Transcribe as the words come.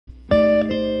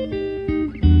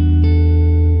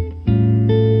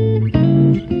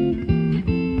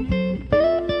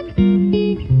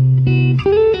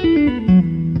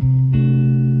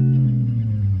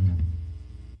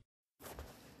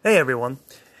everyone.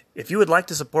 If you would like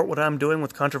to support what I'm doing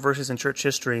with Controversies in Church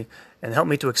History and help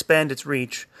me to expand its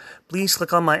reach, please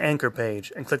click on my Anchor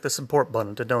page and click the support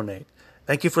button to donate.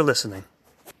 Thank you for listening.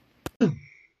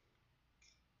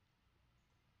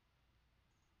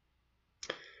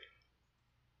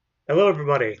 Hello,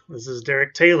 everybody. This is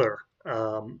Derek Taylor.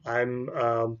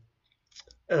 I'm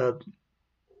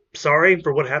sorry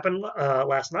for what happened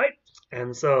last night,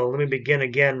 and so let me begin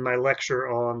again my lecture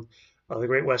on the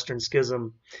Great Western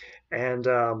Schism. And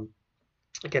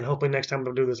again, hoping next time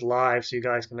I'll do this live so you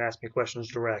guys can ask me questions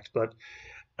direct. But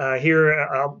here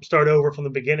I'll start over from the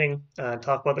beginning,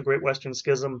 talk about the Great Western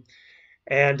Schism,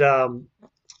 and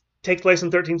take place in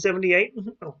 1378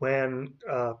 when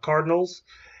cardinals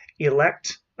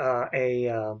elect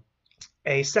a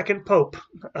second pope.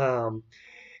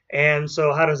 And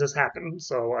so how does this happen?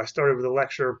 So I started with a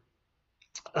lecture.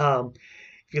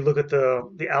 If you look at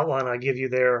the outline I give you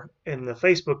there in the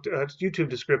Facebook YouTube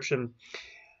description,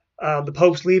 the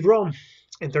popes leave Rome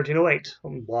in 1308.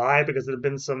 Why? Because there had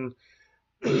been some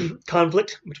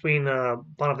conflict between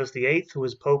Boniface VIII, who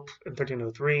was pope in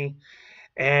 1303,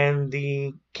 and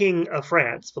the king of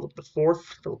France, Philip IV,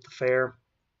 Philip the Fair.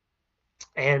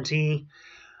 And he,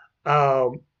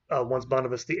 once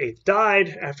Boniface VIII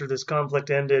died, after this conflict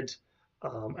ended,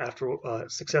 after a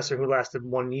successor who lasted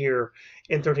 1 year,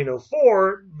 in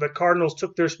 1304, the cardinals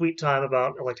took their sweet time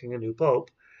about electing a new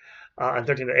pope. In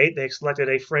 1308, they selected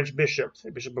a French bishop,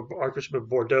 Archbishop of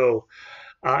Bordeaux,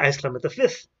 as Clement V.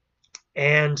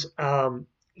 And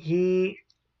he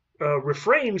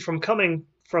refrained from coming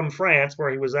from France,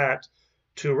 where he was at,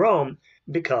 to Rome,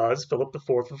 because Philip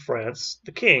IV of France,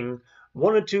 the king,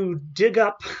 wanted to dig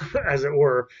up, as it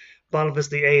were, Boniface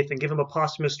VIII and give him a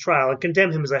posthumous trial and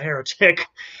condemn him as a heretic.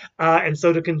 And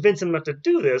so to convince him not to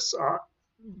do this,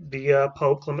 the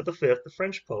Pope, Clement V, the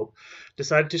French Pope,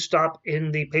 decided to stop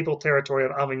in the papal territory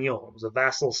of Avignon. It was a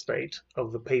vassal state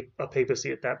of the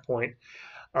papacy at that point.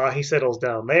 He settles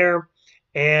down there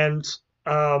and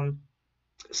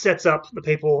sets up the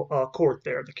papal court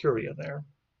there, the curia there.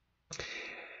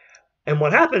 And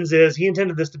what happens is he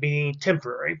intended this to be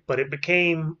temporary, but it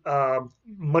became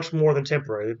much more than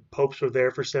temporary. The popes were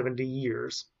there for 70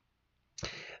 years,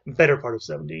 better part of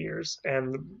 70 years.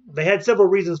 And they had several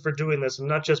reasons for doing this, and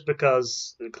not just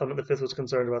because Clement V was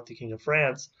concerned about the King of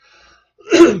France.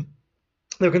 They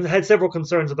had several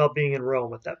concerns about being in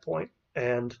Rome at that point.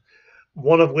 And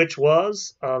one of which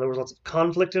was there was lots of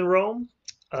conflict in Rome,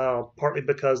 partly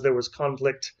because there was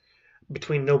conflict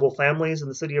between noble families in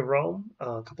the city of Rome.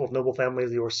 A couple of noble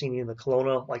families, the Orsini and the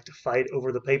Colonna, like to fight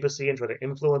over the papacy and try to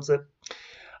influence it.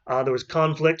 There was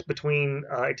conflict between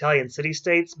Italian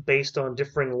city-states based on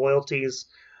differing loyalties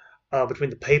between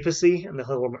the papacy and the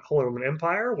Holy Roman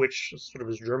Empire, which is sort of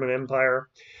his German Empire,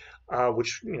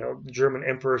 which the German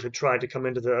emperors had tried to come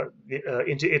into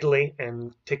Italy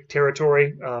and take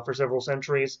territory for several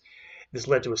centuries. This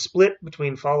led to a split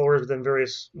between followers within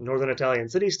various northern Italian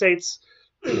city-states.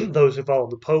 Those who followed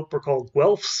the Pope were called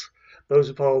Guelphs. Those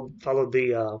who followed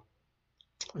the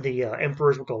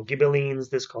emperors were called Ghibellines.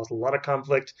 This caused a lot of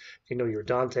conflict. If you know your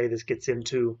Dante, this gets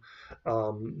into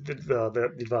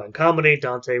the Divine Comedy.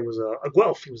 Dante was a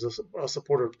Guelph. He was a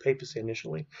supporter of the papacy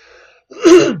initially.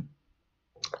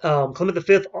 Clement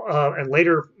V and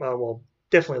later, well,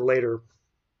 definitely later,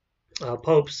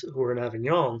 popes who were in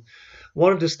Avignon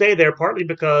wanted to stay there partly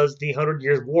because the 100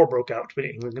 Years' War broke out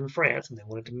between England and France, and they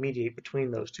wanted to mediate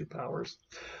between those two powers.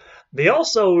 They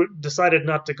also decided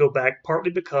not to go back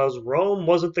partly because Rome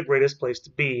wasn't the greatest place to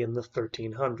be in the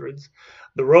 1300s.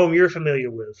 The Rome you're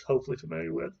familiar with, hopefully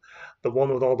familiar with, the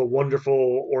one with all the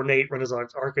wonderful ornate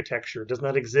Renaissance architecture, does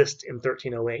not exist in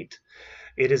 1308.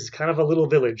 It is kind of a little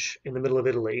village in the middle of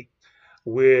Italy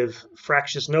with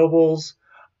fractious nobles,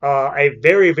 a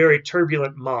very, very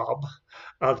turbulent mob.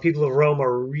 The people of Rome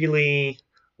are really,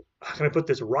 how can I put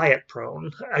this, riot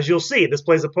prone. As you'll see, this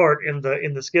plays a part in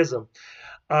the schism.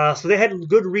 So they had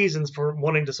good reasons for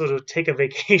wanting to sort of take a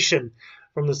vacation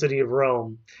from the city of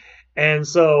Rome. And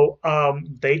so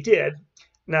they did.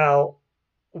 Now,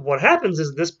 what happens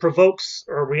is this provokes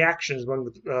reactions among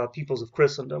the peoples of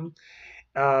Christendom,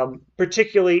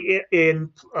 particularly in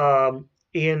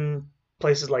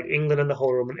places like England and the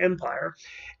Holy Roman Empire.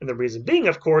 And the reason being,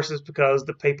 of course, is because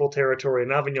the papal territory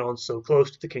in Avignon is so close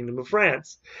to the Kingdom of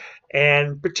France.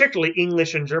 And particularly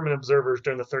English and German observers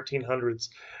during the 1300s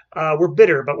were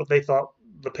bitter about what they thought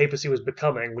the papacy was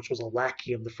becoming, which was a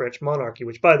lackey of the French monarchy,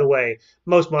 which, by the way,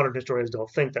 most modern historians don't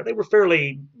think that. They were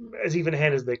fairly as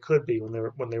even-handed as they could be when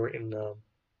they were in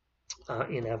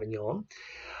Avignon.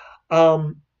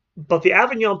 But the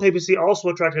Avignon papacy also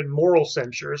attracted moral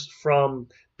censures from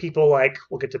people like,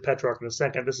 we'll get to Petrarch in a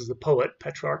second, this is the poet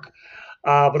Petrarch,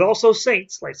 but also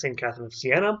saints like St. Catherine of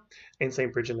Siena and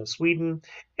St. Bridget of Sweden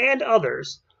and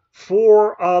others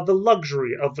for the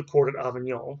luxury of the court at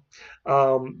Avignon.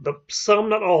 Some,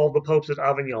 not all, the popes at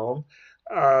Avignon,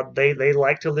 they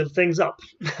like to live things up,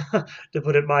 to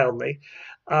put it mildly.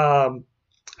 Um,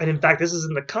 and in fact, this is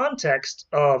in the context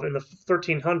of, in the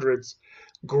 1300s,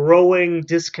 growing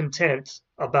discontent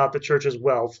about the church's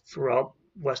wealth throughout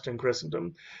Western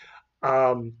Christendom.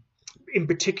 Um, in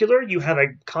particular, you have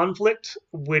a conflict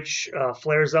which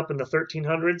flares up in the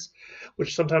 1300s, which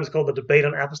is sometimes called the debate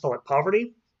on apostolic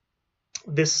poverty.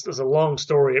 This is a long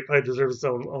story; it probably deserves its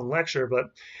own lecture.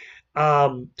 But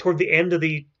toward the end of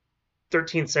the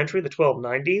 13th century, the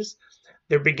 1290s,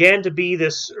 there began to be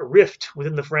this rift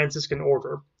within the Franciscan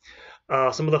order.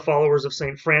 Some of the followers of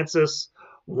St. Francis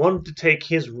wanted to take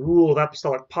his rule of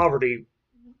apostolic poverty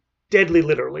deadly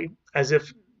literally, as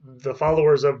if the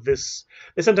followers of this,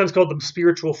 they sometimes called them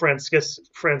spiritual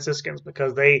Franciscans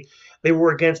because they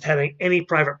were against having any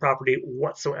private property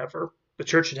whatsoever. The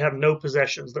church should have no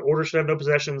possessions. The order should have no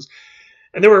possessions.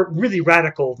 And they were really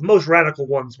radical. The most radical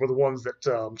ones were the ones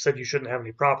that said you shouldn't have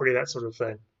any property, that sort of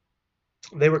thing.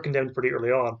 They were condemned pretty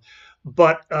early on.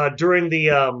 But during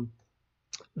the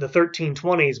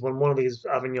 1320s, when one of these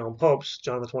Avignon popes,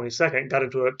 John the 22nd, got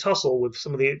into a tussle with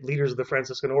some of the leaders of the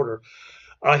Franciscan order,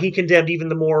 he condemned even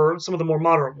some of the more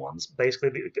moderate ones,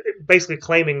 basically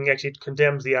claiming, actually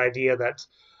condemns the idea that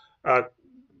uh,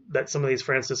 that some of these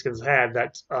Franciscans had,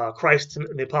 that Christ and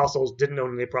the apostles didn't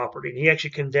own any property. And he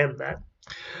actually condemned that.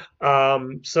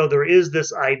 So there is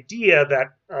this idea that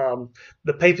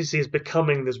the papacy is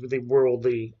becoming this really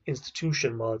worldly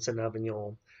institution while it's in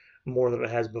Avignon more than it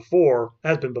has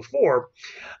been before.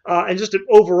 And just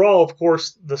overall, of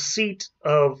course, the seat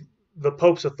of the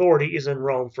Pope's authority is in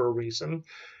Rome for a reason.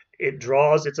 It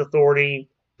draws its authority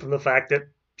from the fact that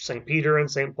St. Peter and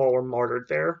St. Paul were martyred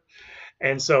there.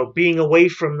 And so being away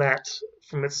from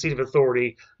from its seat of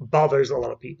authority, bothers a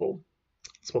lot of people.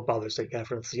 That's what bothers St.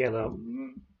 Catherine of Siena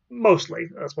mostly.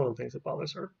 That's one of the things that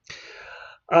bothers her.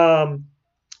 Um,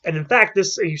 and in fact,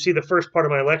 you see the first part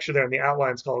of my lecture there in the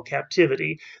outline is called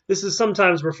captivity. This is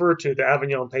sometimes referred to, the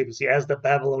Avignon papacy, as the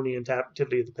Babylonian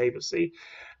captivity of the papacy.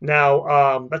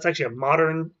 Now, that's actually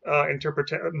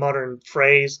a modern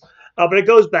phrase, but it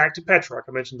goes back to Petrarch.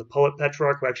 I mentioned the poet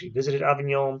Petrarch, who actually visited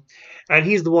Avignon, and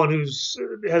he's the one who's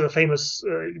has a famous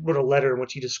wrote a letter in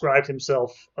which he described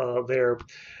himself there.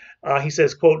 He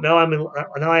says, quote, now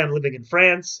I am living in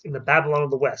France, in the Babylon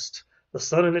of the West. The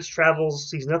sun in its travels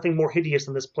sees nothing more hideous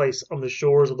than this place on the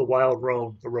shores of the wild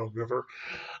Rhone, the Rhone River.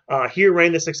 Here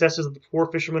reign the successes of the poor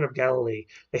fishermen of Galilee.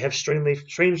 They have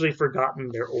strangely forgotten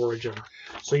their origin.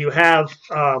 So you have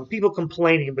people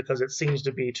complaining because it seems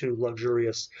to be too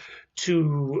luxurious,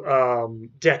 too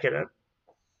decadent.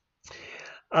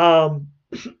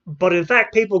 But in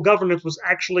fact, papal governance was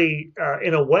actually,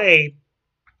 in a way,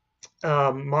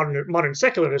 modern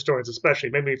secular historians especially,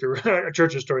 maybe if you're a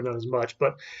church historian not as much,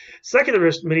 but secular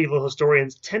medieval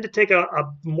historians tend to take a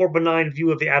more benign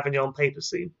view of the Avignon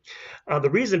papacy. The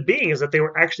reason being is that they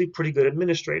were actually pretty good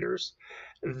administrators.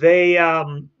 They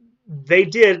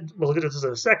did, we'll look at this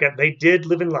in a second, they did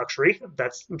live in luxury.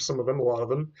 That's some of them, a lot of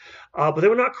them, but they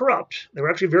were not corrupt. They were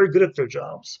actually very good at their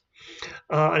jobs.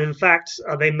 And in fact,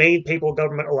 they made papal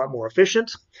government a lot more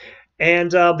efficient.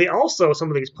 And they also, some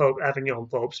of these Avignon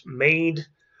popes, made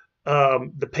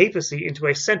the papacy into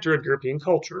a center of European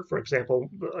culture. For example,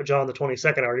 John the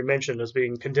 22nd, I already mentioned, as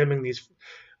being condemning these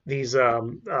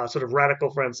sort of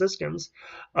radical Franciscans,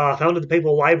 founded the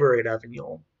papal library at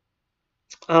Avignon.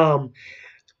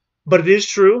 But it is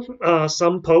true,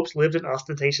 some popes lived in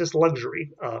ostentatious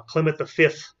luxury. Clement V,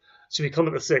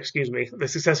 Clement VI, excuse me, the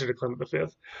successor to Clement V,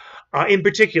 in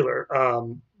particular,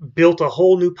 built a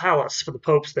whole new palace for the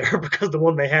popes there because the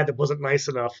one they had that wasn't nice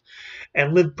enough,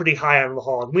 and lived pretty high on the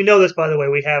hog. We know this, by the way.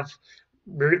 We have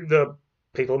the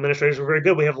papal administrators were very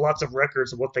good. We have lots of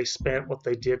records of what they spent, what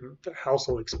they did, their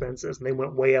household expenses, and they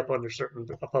went way up under certain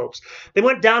popes. They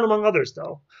went down among others,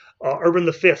 though.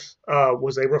 Urban V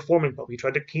was a reforming pope. He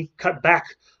tried to cut back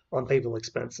on papal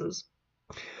expenses.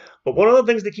 But one of the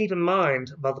things to keep in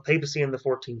mind about the papacy in the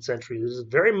 14th century is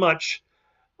very much,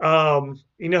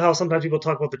 you know how sometimes people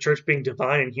talk about the church being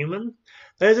divine and human?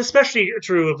 That is especially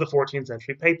true of the 14th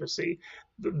century papacy.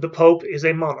 The Pope is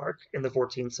a monarch in the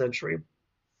 14th century,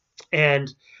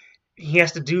 and he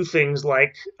has to do things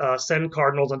like send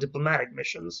cardinals on diplomatic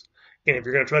missions. And if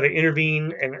you're going to try to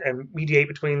intervene and mediate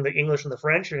between the English and the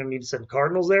French, you're going to need to send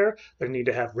cardinals there. They're going to need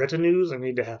to have retinues. They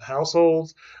need to have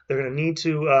households. They're going to need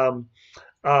to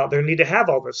They need to have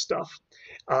all this stuff.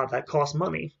 That costs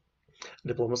money.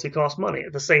 Diplomacy costs money.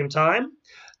 At the same time,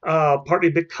 partly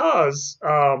because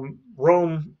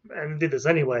Rome, and did this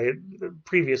anyway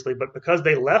previously, but because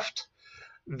they left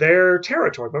their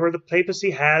territory. Remember, the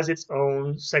papacy has its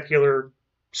own secular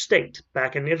state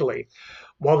back in Italy.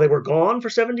 While they were gone for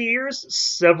 70 years,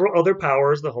 several other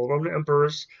powers, the Holy Roman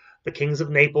Emperors, the kings of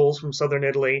Naples from southern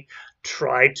Italy,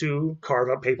 tried to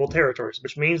carve up papal territories,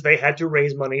 which means they had to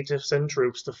raise money to send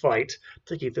troops to fight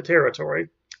to keep the territory.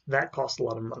 That cost a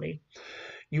lot of money.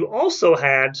 You also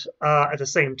had, at the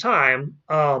same time,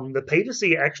 the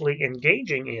papacy actually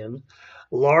engaging in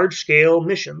large-scale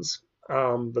missions.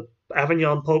 The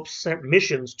Avignon popes sent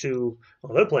missions to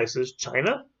other places: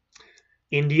 China,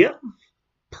 India,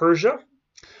 Persia,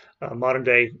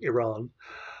 modern-day Iran,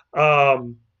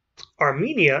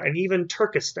 Armenia, and even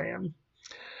Turkestan.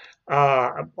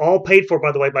 All paid for,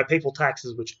 by the way, by papal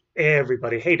taxes, which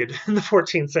everybody hated in the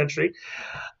 14th century.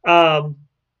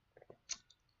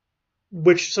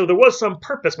 So there was some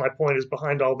purpose, my point is,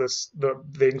 behind all this,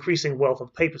 the increasing wealth of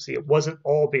the papacy. It wasn't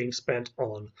all being spent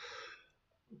on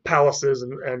palaces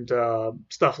and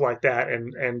stuff like that,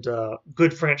 and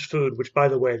good French food, which, by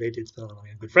the way, they did spend on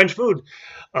good French food.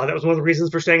 That was one of the reasons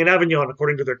for staying in Avignon,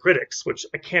 according to their critics, which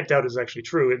I can't doubt is actually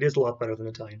true. It is a lot better than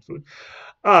Italian food.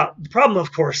 The problem,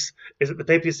 of course, is that the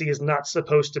papacy is not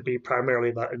supposed to be primarily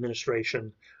about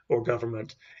administration or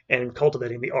government and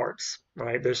cultivating the arts,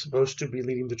 right? They're supposed to be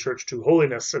leading the church to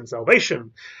holiness and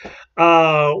salvation,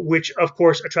 which, of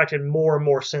course, attracted more and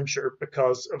more censure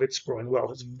because of its growing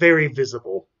wealth. It's very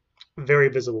visible,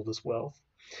 this wealth.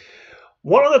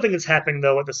 One other thing that's happening,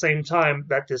 though, at the same time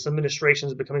that this administration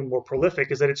is becoming more prolific,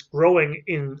 is that it's growing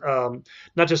in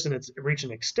not just in its reach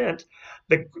and extent.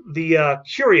 The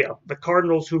curia, the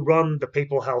cardinals who run the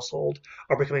papal household,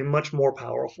 are becoming much more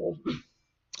powerful.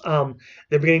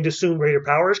 They're beginning to assume greater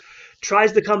powers.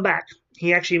 Tries to come back.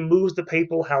 He actually moves the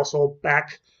papal household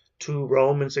back to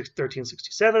Rome in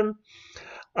 1367,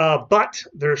 but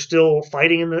they're still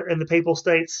fighting in the papal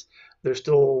states. There's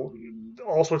still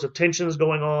all sorts of tensions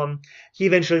going on. He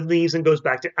eventually leaves and goes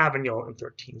back to Avignon in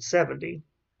 1370,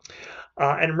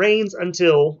 and reigns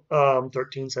until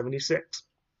 1376,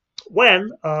 when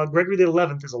Gregory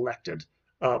XI is elected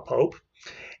Pope,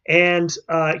 and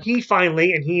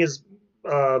he is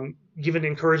given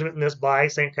encouragement in this by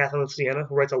St. Catherine of Siena,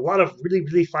 who writes a lot of really,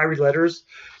 really fiery letters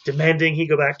demanding he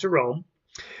go back to Rome,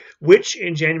 which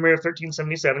in January of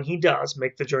 1377 he does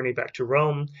make the journey back to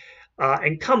Rome,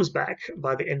 and comes back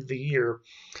by the end of the year.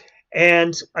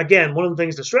 And again, one of the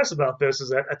things to stress about this is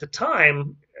that at the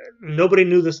time, nobody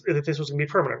knew that this was going to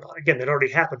be permanent or not. Again, it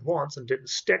already happened once and didn't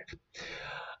stick.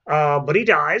 But he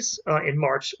dies in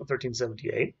March of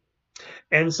 1378.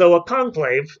 And so a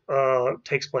conclave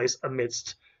takes place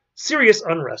amidst serious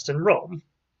unrest in Rome.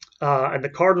 And the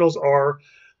cardinals are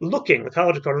the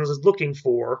College of Cardinals is looking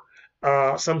for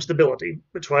some stability,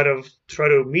 to try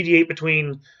to mediate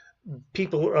between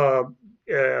people,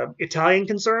 Italian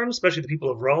concerns, especially the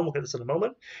people of Rome. We'll get this in a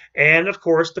moment. And of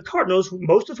course, the cardinals,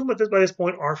 most of whom by this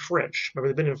point are French. Remember,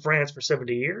 they've been in France for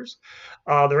 70 years.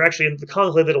 They're actually in the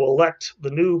conclave that will elect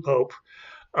the new pope.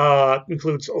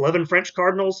 Includes 11 French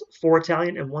cardinals, 4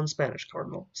 Italian, and 1 Spanish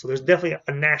cardinal. So there's definitely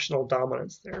a national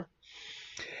dominance there.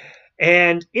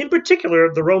 And in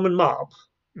particular, the Roman mob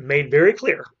made very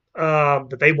clear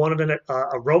that they wanted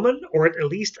a Roman or at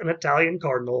least an Italian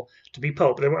cardinal to be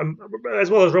pope,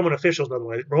 as well as Roman officials, by the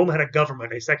way. Rome had a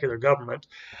government, a secular government.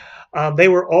 They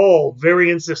were all very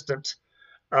insistent.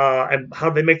 And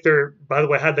how'd they make their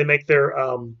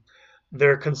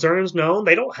concerns known?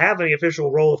 They don't have any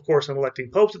official role, of course, in electing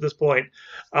popes at this point.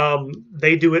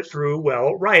 They do it through,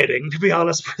 rioting, to be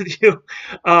honest with you.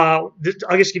 I'll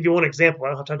just give you one example. I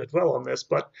don't have time to dwell on this,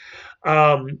 but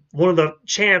one of the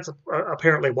chants,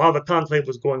 apparently, while the conclave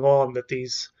was going on, that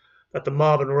the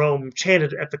mob in Rome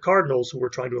chanted at the cardinals who were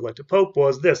trying to elect a pope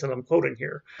was this, and I'm quoting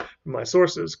here from my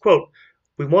sources, quote,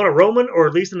 "We want a Roman or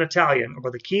at least an Italian, or by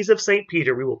the keys of St.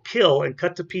 Peter we will kill and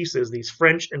cut to pieces these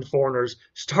French and foreigners,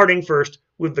 starting first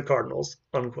with the cardinals,"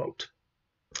 unquote.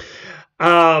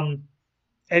 And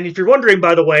if you're wondering,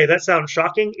 by the way, that sounds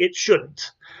shocking. It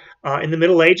shouldn't. In the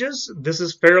Middle Ages, this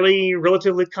is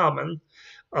relatively common.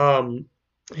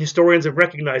 Historians have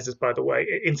recognized this, by the way.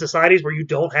 In societies where you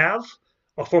don't have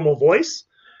a formal voice,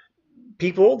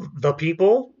 the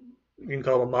people, you can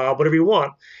call them a mob, whatever you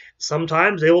want,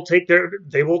 sometimes they will take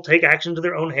action to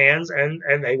their own hands, and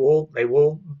they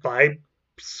will by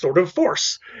sort of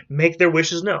force make their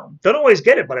wishes known. Don't always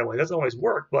get it, by the way. It doesn't always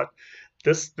work, but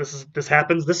this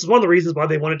happens. This is one of the reasons why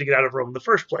they wanted to get out of Rome in the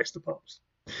first place, the popes.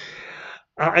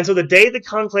 And so the day the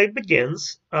conclave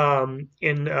begins in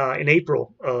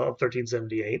April of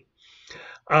 1378,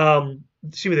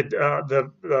 excuse me,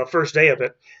 the first day of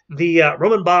it, the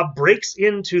Roman mob breaks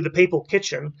into the papal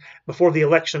kitchen before the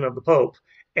election of the Pope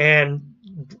and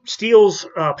steals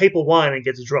papal wine and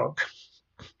gets drunk.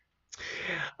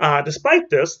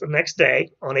 Despite this, the next day,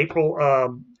 on April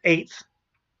 8th,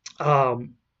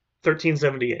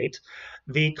 1378,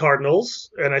 the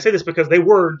cardinals, and I say this because they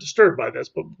were disturbed by this,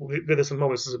 but we'll get this in a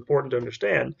moment, this is important to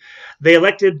understand, they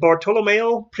elected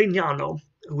Bartolomeo Prignano,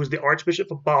 who was the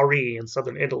Archbishop of Bari in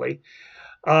southern Italy,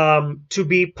 to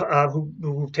be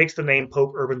who takes the name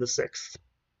Pope Urban VI.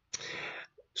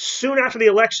 Soon after the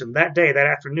election, that day, that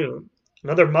afternoon,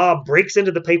 another mob breaks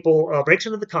into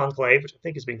the conclave, which I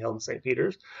think is being held in St.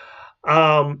 Peter's,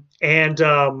 and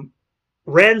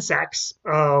ransacks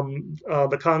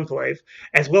the conclave,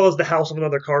 as well as the house of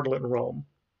another cardinal in Rome.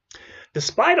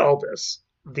 Despite all this,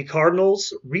 the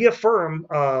cardinals reaffirm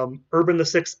Urban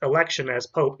VI's election as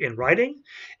pope in writing,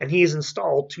 and he is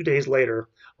installed 2 days later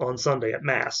on Sunday at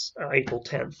Mass, April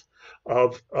 10th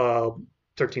of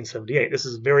 1378. This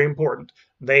is very important.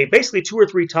 They basically 2 or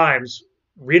 3 times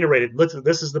reiterated, listen,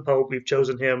 this is the pope, we've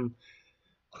chosen him.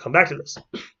 I'll come back to this.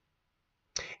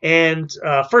 And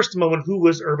first moment, who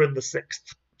was Urban VI?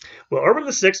 Well,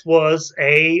 Urban VI was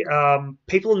a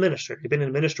papal administrator. He'd been an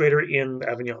administrator in the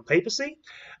Avignon papacy,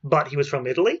 but he was from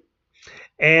Italy,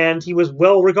 and he was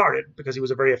well regarded because he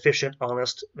was a very efficient,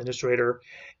 honest administrator,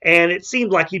 and it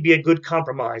seemed like he'd be a good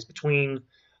compromise between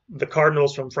the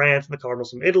cardinals from France and the cardinals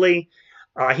from Italy.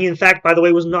 He, in fact, by the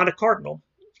way, was not a cardinal.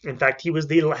 In fact, he was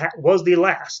the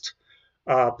last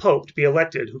pope to be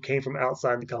elected who came from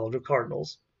outside the College of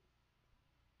Cardinals.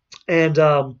 And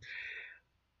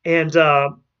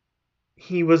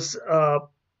he was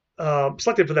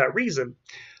selected for that reason.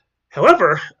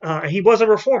 However, he was a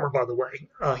reformer, by the way.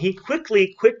 He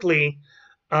quickly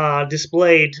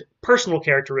displayed personal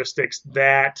characteristics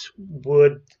that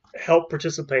would help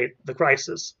precipitate the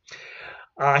crisis.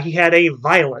 He had a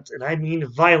violent, and I mean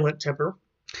violent, temper.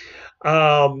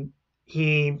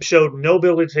 He showed no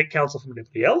ability to take counsel from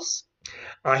anybody else.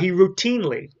 He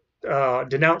routinely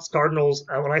denounced cardinals.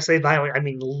 When I say violent, I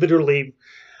mean literally,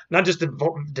 not just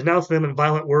denounce them in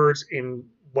violent words in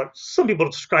what some people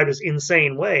describe as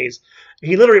insane ways.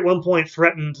 He literally at one point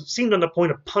seemed on the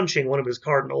point of punching one of his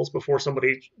cardinals before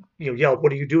somebody yelled,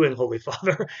 "What are you doing, Holy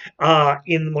Father?"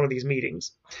 In one of these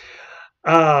meetings.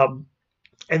 And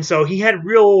so he had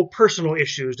real personal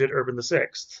issues, did Urban VI.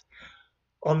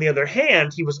 On the other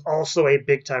hand, he was also a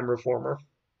big-time reformer.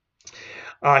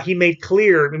 He made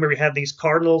clear, remember we had these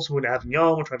cardinals who in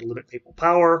Avignon were trying to limit papal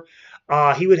power.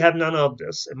 He would have none of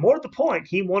this. And more to the point,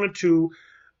 he wanted to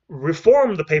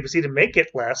reform the papacy to make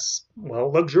it less,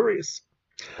 luxurious.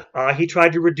 He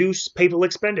tried to reduce papal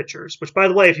expenditures, which, by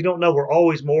the way, if you don't know, were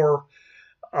always more,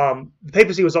 the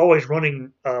papacy was always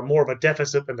running more of a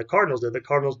deficit than the cardinals did. The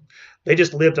cardinals, they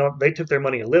just lived on, they took their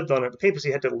money and lived on it. The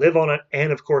papacy had to live on it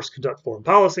and, of course, conduct foreign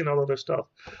policy and all other stuff.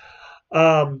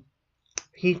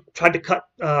 He tried to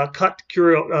cut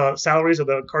curial salaries of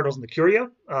the cardinals in the curia.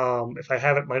 If I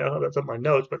haven't, that's up my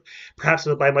notes, but perhaps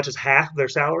by as much as half of their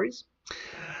salaries.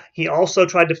 He also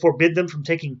tried to forbid them from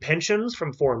taking pensions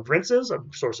from foreign princes, a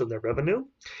source of their revenue.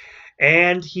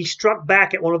 And he struck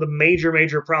back at one of the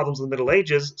major problems of the Middle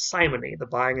Ages, simony, the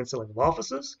buying and selling of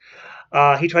offices.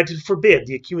 He tried to forbid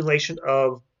the accumulation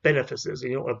of benefices.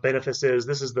 You know what a benefice is?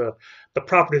 This is the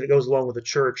property that goes along with a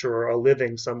church or a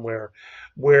living somewhere,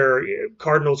 where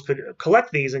cardinals could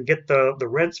collect these and get the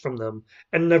rents from them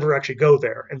and never actually go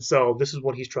there. And so this is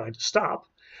what he's trying to stop.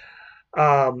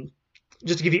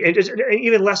 Just to give you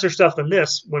even lesser stuff than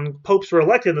this, when popes were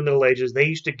elected in the Middle Ages, they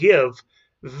used to give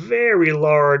very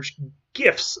large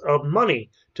gifts of money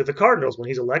to the cardinals. When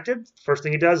he's elected, first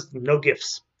thing he does, no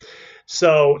gifts.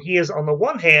 So he is, on the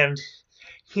one hand,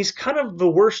 he's kind of the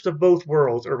worst of both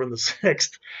worlds, Urban VI.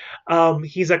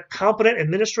 He's a competent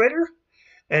administrator.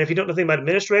 And if you don't know anything about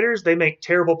administrators, they make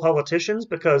terrible politicians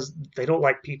because they don't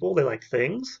like people, they like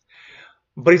things.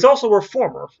 But he's also a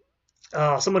reformer.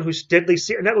 Someone who's deadly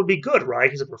serious, and that would be good, right?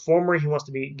 He's a reformer. He wants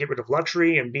to get rid of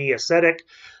luxury and be ascetic.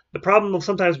 The problem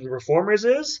sometimes with reformers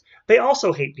is they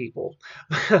also hate people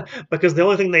because the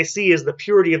only thing they see is the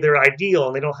purity of their ideal,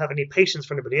 and they don't have any patience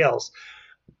for anybody else.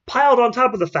 Piled on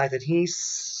top of the fact that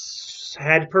he's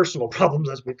had personal problems,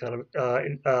 as we kind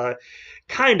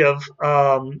of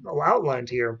outlined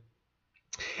here.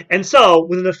 And so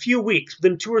within a few weeks,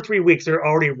 within 2 or 3 weeks, there are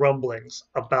already rumblings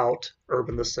about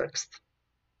Urban VI.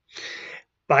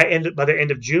 By the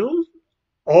end of June,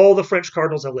 all the French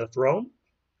cardinals have left Rome.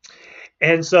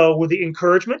 And so with the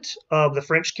encouragement of the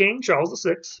French king, Charles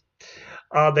VI,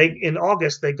 In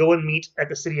August they go and meet at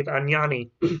the city of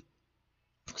Agnani,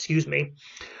 excuse me,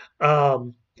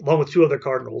 along with two other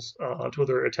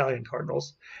Italian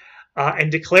cardinals,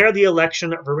 and declare the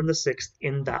election of Urban VI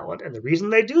invalid. And the reason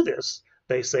they do this,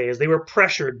 they say, is they were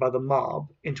pressured by the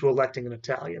mob into electing an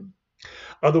Italian.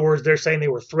 In other words, they're saying they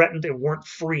were threatened and weren't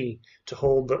free to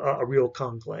hold a real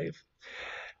conclave.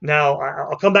 Now,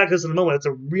 I'll come back to this in a moment. It's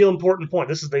a real important point.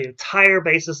 This is the entire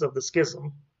basis of the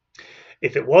schism.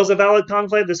 If it was a valid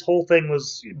conclave, this whole thing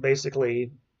was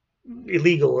basically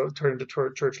illegal according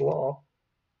to church law.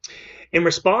 In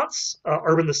response,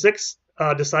 Urban VI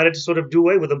decided to sort of do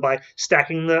away with them by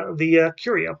stacking the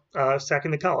curia,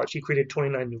 stacking the college. He created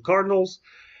 29 new cardinals.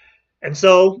 And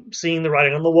so, seeing the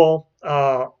writing on the wall,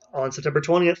 on September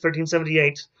 20th,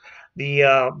 1378,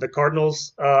 the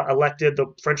cardinals elected, the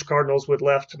French cardinals who had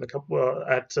left at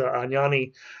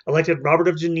Agnani, elected Robert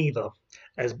of Geneva,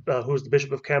 who was the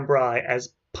Bishop of Cambrai,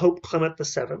 as Pope Clement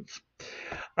VII,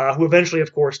 who eventually,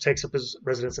 of course, takes up his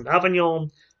residence in Avignon,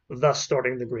 thus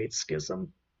starting the Great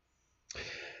Schism.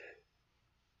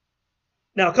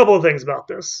 Now, a couple of things about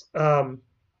this.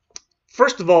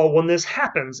 First of all, when this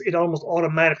happens, it almost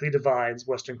automatically divides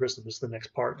Western Christendom. This is the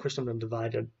next part, Christendom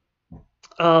divided.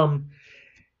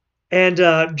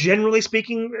 Generally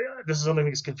speaking, this is something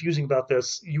that's confusing about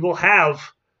this. You will have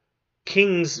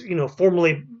kings,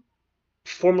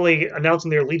 formally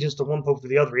announcing their allegiance to one pope to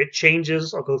the other. It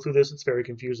changes. I'll go through this. It's very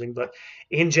confusing. But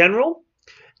in general,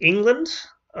 England,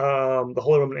 the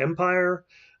Holy Roman Empire,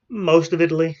 most of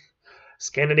Italy,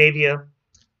 Scandinavia,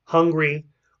 Hungary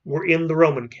were in the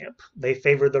Roman camp. They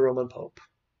favored the Roman pope.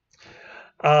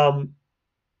 While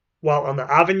on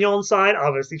the Avignon side,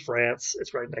 obviously France,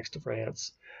 it's right next to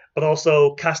France, but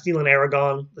also Castile and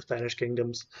Aragon, the Spanish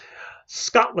kingdoms,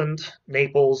 Scotland,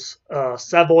 Naples,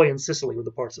 Savoy, and Sicily were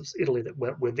the parts of Italy that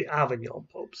went with the Avignon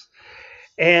popes.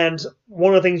 And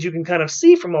one of the things you can kind of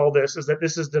see from all this is that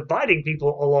this is dividing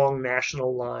people along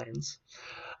national lines.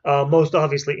 Most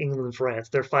obviously England and France.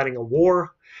 They're fighting a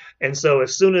war. And so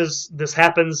as soon as this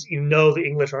happens, you know the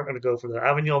English aren't going to go for the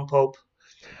Avignon Pope.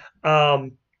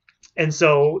 And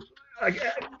so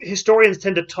historians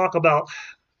tend to talk about,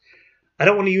 I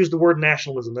don't want to use the word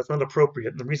nationalism. That's not appropriate.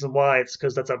 And the reason why is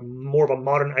because that's more of a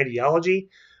modern ideology.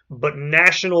 But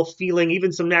national feeling,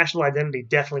 even some national identity,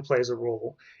 definitely plays a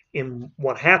role in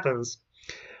what happens.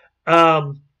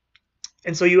 And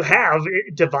so you have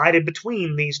it divided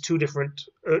between these two different,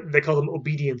 they call them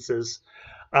obediences.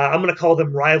 I'm going to call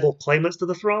them rival claimants to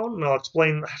the throne, and I'll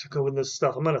explain how to go with this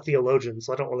stuff. I'm not a theologian,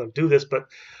 so I don't want to do this, but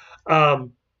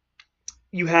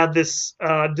you have this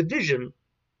division,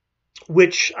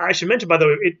 which I should mention, by the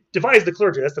way, it divides the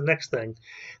clergy. That's the next thing.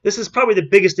 This is probably the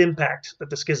biggest impact that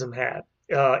the schism had.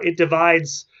 It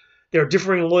divides. There are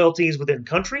differing loyalties within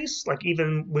countries. Like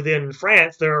even within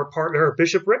France, there are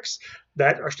bishoprics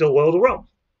that are still loyal to Rome.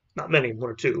 Not many, one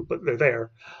or two, but they're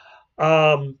there.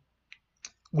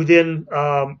 Within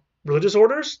religious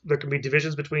orders, there can be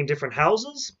divisions between different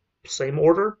houses, same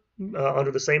order,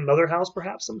 under the same mother house,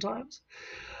 perhaps sometimes.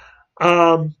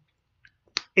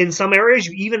 In some areas,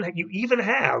 you even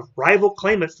have rival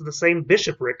claimants to the same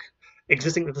bishopric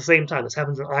existing at the same time. This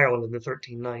happens in Ireland in the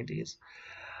 1390s.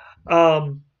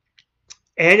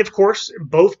 And of course,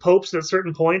 both popes at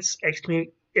certain points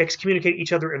excommunicate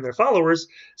each other and their followers.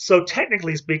 So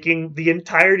technically speaking, the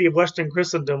entirety of Western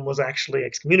Christendom was actually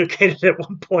excommunicated at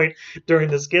one point during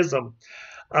the schism.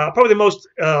 Probably the most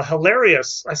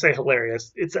hilarious, I say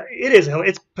hilarious,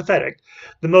 it's pathetic.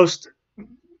 The most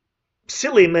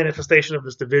silly manifestation of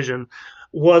this division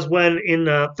was when in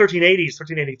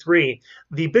 1383,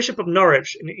 the Bishop of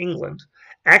Norwich in England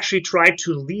actually tried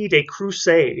to lead a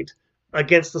crusade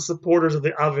against the supporters of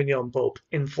the Avignon Pope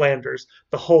in Flanders.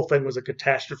 The whole thing was a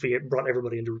catastrophe. It brought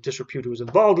everybody into disrepute who was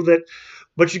involved with it.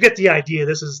 But you get the idea.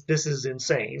 This is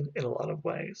insane in a lot of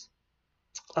ways.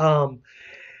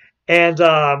 And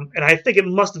I think it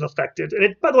must have affected,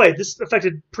 and by the way, this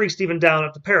affected priests even down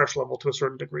at the parish level to a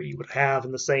certain degree. You would have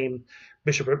in the same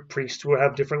bishopric priests who would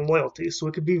have different loyalties, so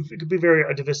it could be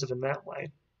very divisive in that way.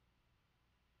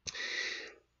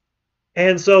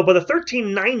 And so by the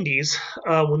 1390s,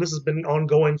 when this has been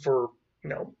ongoing for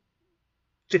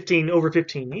over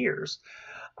 15 years,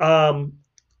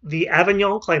 the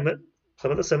Avignon Clement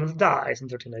VII, dies in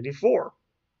 1394.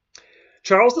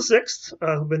 Charles VI,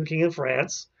 who'd been king of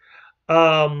France,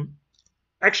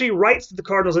 actually writes to the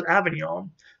cardinals at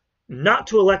Avignon not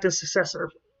to elect a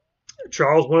successor.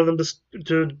 Charles wanted them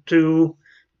to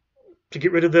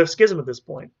get rid of the schism at this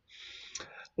point.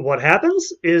 What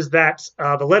happens is that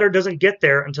the letter doesn't get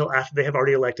there until after they have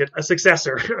already elected a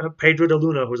successor, Pedro de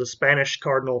Luna, who's a Spanish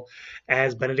cardinal,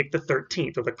 as Benedict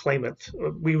XIII, or the claimant.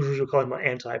 We usually call him an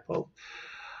anti-pope.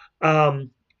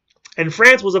 And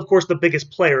France was, of course, the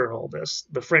biggest player in all this.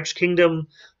 The French kingdom,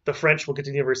 the French, we'll get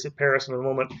to the University of Paris in a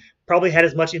moment, probably had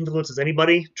as much influence as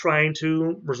anybody trying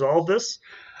to resolve this.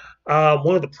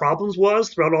 One of the problems was,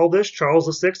 throughout all this,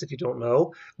 Charles VI, if you don't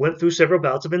know, went through several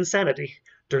bouts of insanity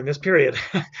during this period.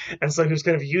 And so he was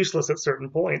kind of useless at certain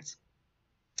points.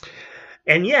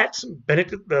 And yet,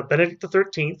 Benedict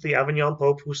XIII, the Avignon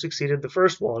Pope who succeeded the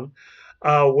first one,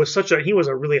 was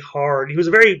a really hard, he was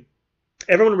a very,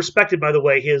 everyone respected, by the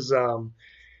way, his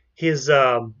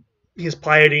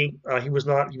piety. He's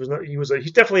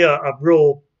definitely a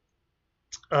real,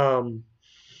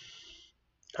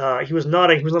 he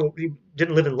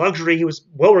didn't live in luxury. He was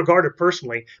well regarded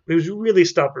personally, but he was really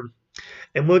stubborn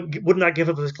and would not give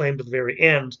up his claim to the very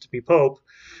end to be Pope.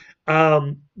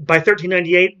 By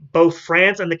 1398, both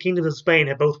France and the Kingdom of Spain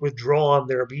had both withdrawn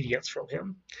their obedience from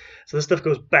him. So this stuff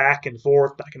goes back and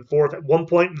forth, back and forth. At one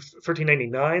point in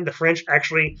 1399, the French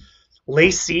actually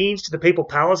lay siege to the papal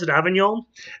palace at Avignon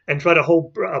and try to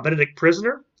hold Benedict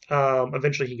prisoner.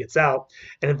 Eventually he gets out.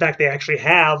 And in fact, they actually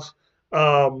have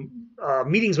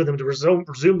meetings with him to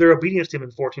resume their obedience to him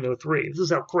in 1403. This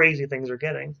is how crazy things are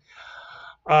getting.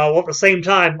 Well, at the same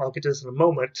time, I'll get to this in a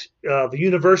moment, the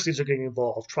universities are getting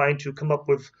involved, trying to come up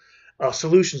with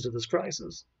solutions to this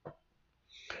crisis.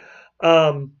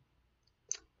 In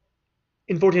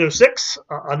 1406,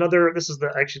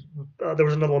 there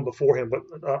was another one before him, but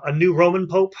a new Roman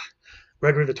Pope,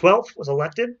 Gregory XII, was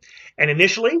elected, and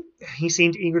initially he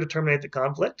seemed eager to terminate the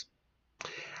conflict.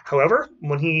 However,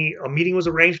 when a meeting was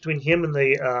arranged between him and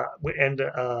the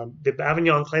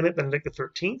Avignon claimant Benedict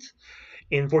XIII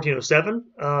in 1407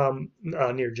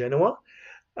 near Genoa,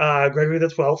 Gregory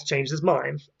XII changed his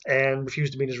mind and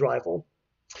refused to meet his rival.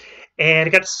 And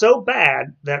it got so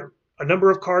bad that a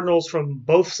number of cardinals from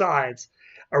both sides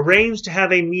arranged to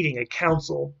have a meeting, a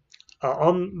council,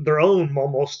 on their own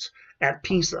almost at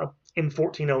Pisa in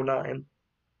 1409.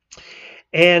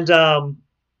 And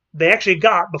they actually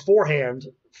got beforehand,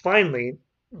 finally,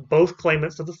 both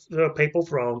claimants to the papal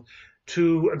throne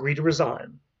to agree to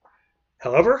resign.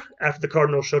 However, after the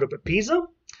cardinals showed up at Pisa,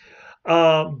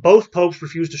 both popes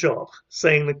refused to show up,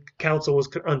 saying the council was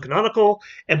uncanonical,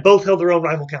 and both held their own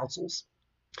rival councils.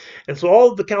 And so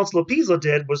all the Council of Pisa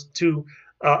did was to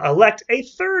elect a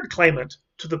third claimant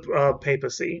to the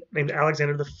papacy, named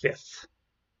Alexander V.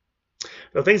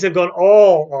 So things have gone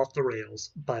all off the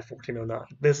rails by 1409.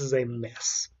 This is a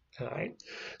mess. All right.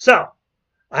 So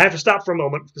I have to stop for a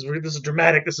moment because this is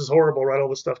dramatic. This is horrible, right? All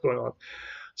this stuff going on.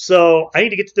 So I need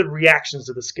to get to the reactions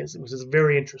to the schism, which is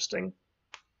very interesting.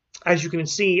 As you can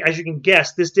see, as you can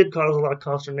guess, this did cause a lot of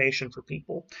consternation for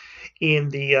people in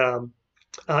the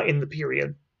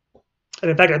period. And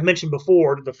in fact, I've mentioned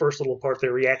before, the first little part of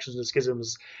their reactions to the schism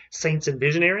is saints and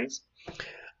visionaries.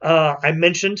 I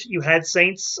mentioned you had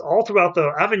saints all throughout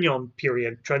the Avignon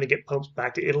period trying to get popes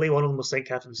back to Italy. One of them was St.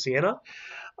 Catherine of Siena.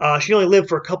 She only lived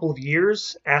for a couple of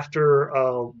years after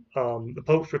the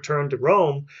popes returned to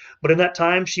Rome, but in that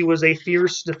time she was a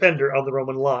fierce defender of the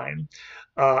Roman line,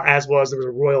 there was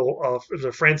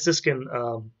a Franciscan,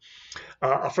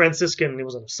 he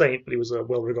wasn't a saint, but he was a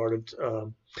well-regarded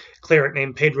cleric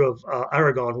named Pedro of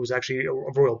Aragon, who was actually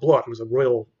of royal blood, who was a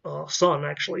royal son,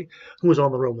 actually, who was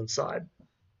on the Roman side.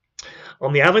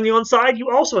 On the Avignon side,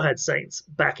 you also had saints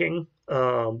backing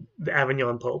the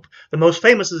Avignon Pope. The most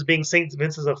famous is being St.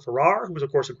 Vincent of Ferrar, who was,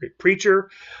 of course, a great preacher.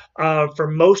 For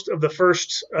most of the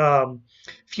first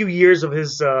few years of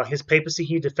his papacy,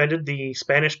 he defended the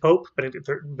Spanish Pope, Benedict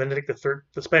III,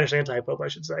 the Spanish anti-Pope, I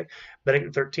should say,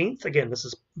 Benedict XIII. Again, this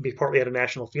is partly out of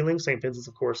national feeling. St. Vincent's,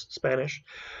 of course, Spanish.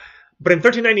 But in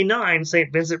 1399,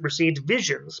 St. Vincent received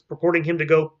visions purporting him to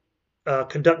go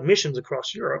conduct missions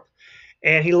across Europe.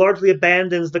 And he largely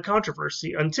abandons the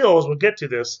controversy until, as we'll get to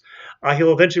this,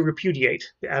 he'll eventually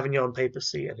repudiate the Avignon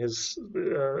papacy and his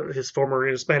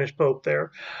former Spanish pope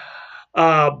there.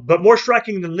 But more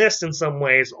striking than this in some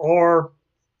ways are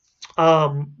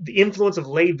the influence of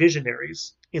lay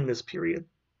visionaries in this period.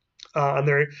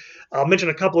 And I'll mention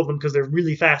a couple of them because they're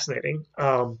really fascinating.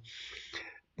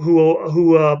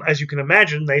 Who, as you can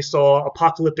imagine, they saw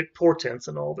apocalyptic portents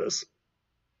in all this.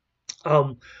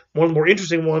 One of the more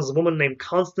interesting ones is a woman named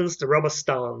Constance de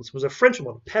Rabastens, who was a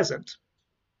Frenchwoman, a peasant,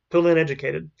 totally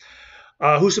uneducated,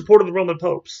 who supported the Roman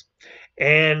popes.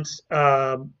 And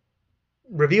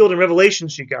revealed in Revelation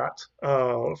she got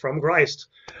from Christ,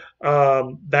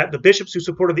 that the bishops who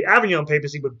supported the Avignon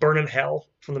papacy would burn in hell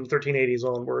from the 1380s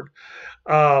onward.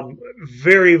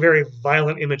 Very, very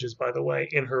violent images, by the way,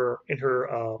 in her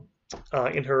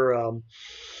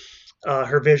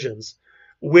visions.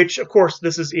 Which, of course,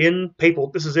 this is in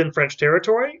French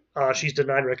territory. She's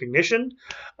denied recognition,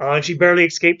 and she barely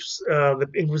escapes the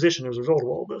Inquisition as a result of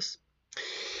all this.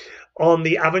 On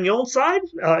the Avignon side,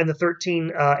 in the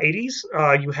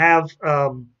 1380s, you have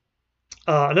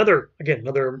another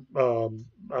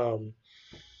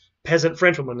peasant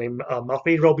Frenchwoman named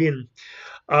Marie Robin,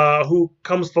 who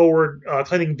comes forward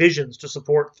claiming visions to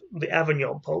support the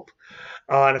Avignon Pope.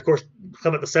 And of course,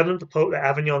 Clement VII, the Pope, the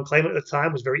Avignon claimant at the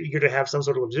time, was very eager to have some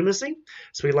sort of legitimacy,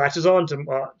 so he latches on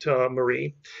to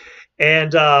Marie,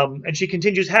 and she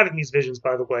continues having these visions,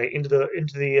 by the way, into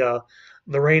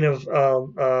the reign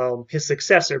of his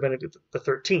successor, Benedict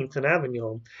XIII, in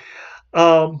Avignon.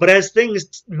 But as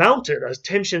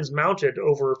tensions mounted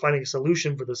over finding a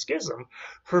solution for the schism,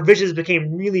 her visions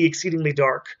became really exceedingly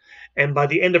dark. And by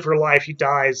the end of her life, she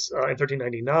dies in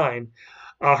 1399.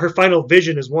 Her final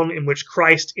vision is one in which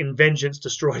Christ in vengeance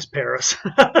destroys Paris.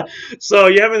 So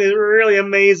you have these really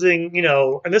amazing,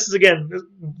 and this is, again, the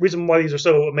reason why these are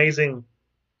so amazing.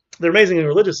 They're amazing in a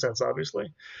religious sense,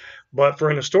 obviously. But for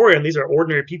an historian, these are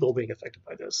ordinary people being affected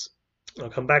by this. I'll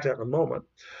come back to that in a moment.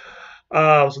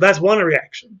 So that's one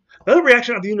reaction. Another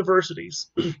reaction are the universities,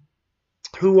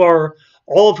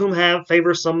 all of whom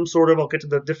favor some sort of, I'll get to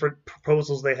the different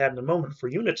proposals they had in a moment for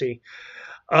unity,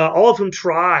 all of whom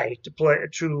try to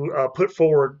put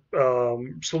forward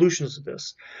solutions to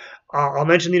this. I'll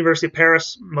mention the University of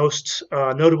Paris most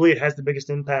notably. It has the biggest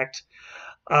impact.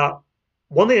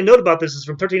 One thing to note about this is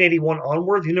from 1381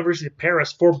 onward, the University of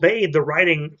Paris forbade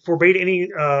any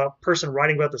person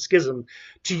writing about the schism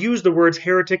to use the words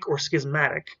heretic or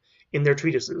schismatic in their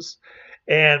treatises.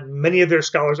 And many of their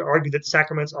scholars argue that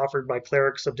sacraments offered by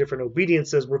clerics of different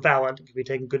obediences were valid and could be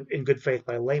taken in good faith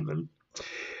by laymen.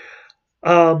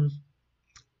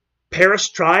 Paris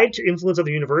tried to influence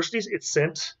other universities. It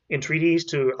sent entreaties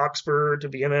to Oxford, to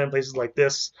Vienna, and places like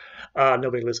this.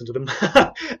 Nobody listened to them.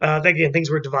 Again, things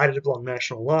were divided along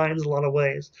national lines in a lot of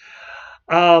ways.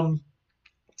 And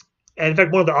in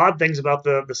fact, one of the odd things about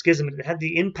the schism, it had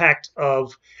the impact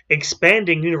of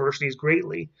expanding universities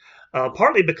greatly,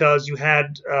 partly because you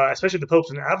had, especially the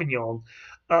popes in Avignon,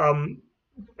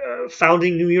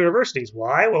 founding new universities.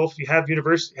 Why? Well, if you have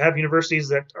universities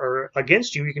that are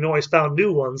against you, you can always found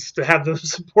new ones to have them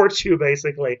support you,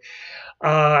 basically.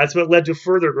 And so it led to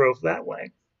further growth that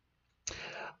way.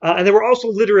 And there were also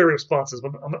literary responses,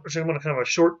 but I'm going to kind of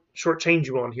short change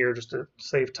you on here just to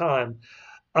save time.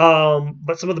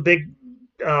 But some of the big,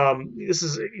 this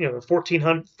is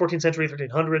 14th century,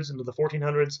 1300s into the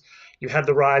 1400s. You have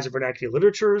the rise of vernacular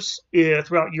literatures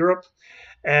throughout Europe.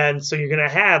 And so you're going to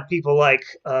have people like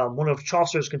one of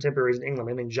Chaucer's contemporaries in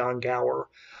England, named John Gower,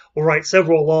 will write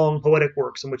several long poetic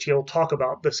works in which he'll talk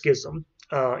about the schism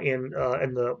in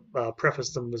the preface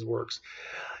of some of his works.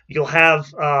 You'll have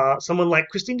someone like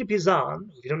Christine de Pizan.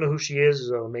 If you don't know who she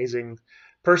is an amazing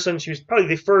person. She was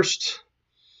probably the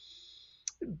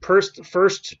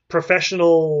first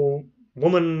professional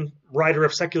woman writer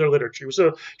of secular literature.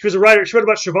 So she was a writer. She wrote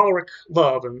about chivalric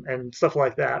love and stuff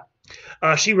like that.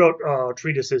 She wrote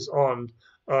treatises on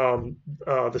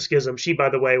the schism. She, by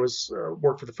the way,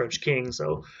 worked for the French king,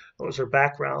 so that was her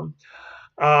background.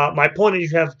 My point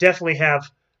is, you definitely have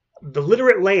the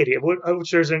literate laity, of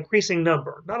which there's an increasing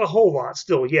number. Not a whole lot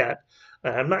still yet.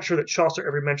 I'm not sure that Chaucer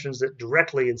ever mentions it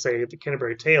directly in, say, the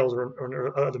Canterbury Tales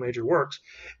or other major works,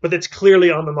 but it's clearly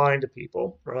on the mind of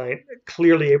people, right?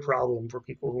 Clearly a problem for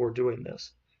people who are doing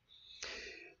this.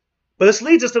 But this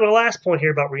leads us to the last point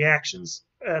here about reactions,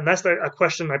 and that's a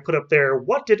question I put up there.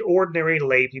 What did ordinary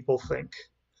lay people think?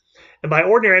 And by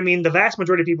ordinary, I mean the vast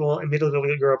majority of people in medieval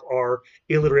Europe are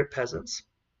illiterate peasants.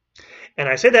 And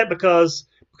I say that because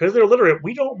they're illiterate,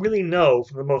 we don't really know,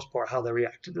 for the most part, how they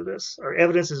reacted to this. Our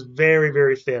evidence is very,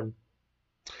 very thin.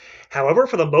 However,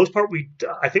 for the most part,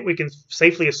 I think we can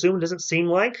safely assume it doesn't seem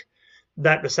like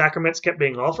that the sacraments kept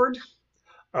being offered.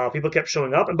 People kept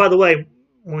showing up. And by the way,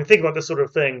 when we think about this sort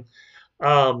of thing,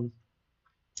 you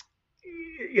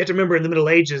have to remember in the Middle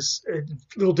Ages, a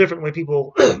little different way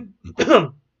people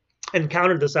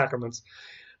encountered the sacraments.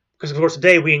 Because, of course,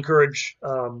 today we encourage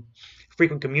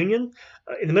frequent communion.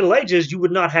 In the Middle Ages, you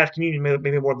would not have communion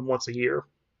maybe more than once a year.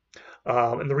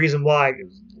 And the reason why, a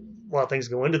lot of things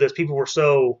go into this, people were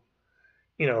so,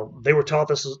 they were taught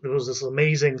it was this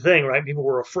amazing thing, right? People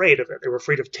were afraid of it. They were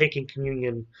afraid of taking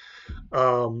communion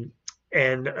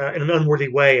in an unworthy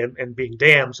way and being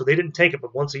damned. So they didn't take it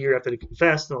but once a year after they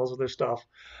confessed and all this other stuff.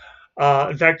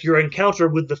 In fact, your encounter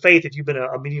with the faith, if you've been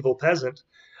a medieval peasant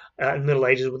in the Middle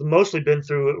Ages, would mostly been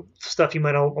through stuff you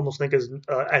might almost think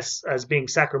as being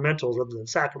sacramentals rather than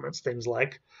sacraments, things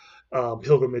like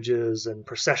pilgrimages and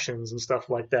processions and stuff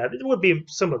like that. It would be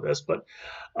some of this,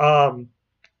 um,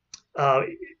 uh,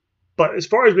 but as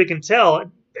far as we can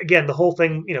tell, again, the whole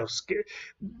thing,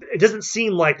 it doesn't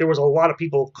seem like there was a lot of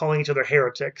people calling each other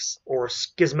heretics or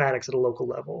schismatics at a local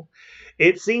level.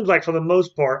 It seems like, for the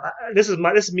most part, this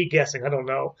is me guessing. I don't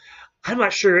know. I'm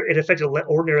not sure it affected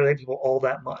ordinary lay people all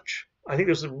that much. I think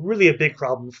there's really a big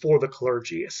problem for the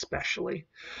clergy, especially,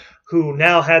 who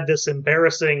now had this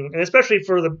embarrassing, and especially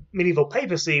for the medieval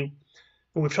papacy.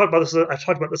 When we've talked about this, I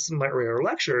talked about this in my earlier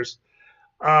lectures.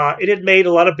 It had made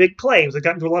a lot of big claims. It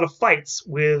got into a lot of fights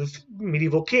with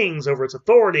medieval kings over its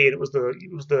authority, and it was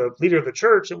the leader of the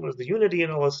church, and it was the unity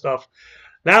and all this stuff.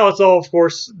 Now it's all, of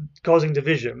course, causing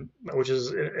division, which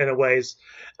is in a ways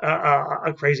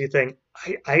a crazy thing.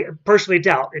 I personally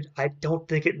doubt it. I don't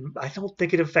think it. I don't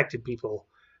think it affected people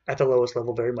at the lowest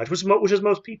level very much, which is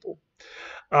most people.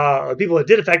 People that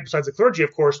did affect, besides the clergy,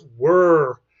 of course,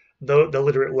 were the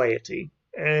literate laity,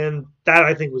 and that,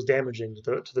 I think, was damaging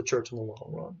to the church in the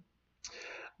long run.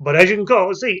 But as you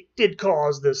can see, it did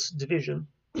cause this division.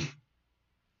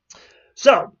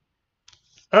 So,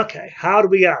 okay, how do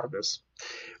we get out of this?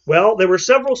 Well, there were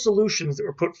several solutions that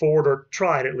were put forward, or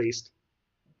tried at least,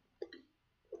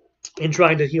 in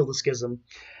trying to heal the schism.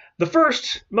 The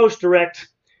first, most direct,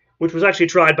 which was actually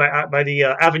tried by the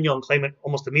Avignon claimant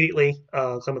almost immediately,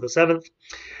 Clement VII,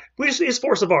 which is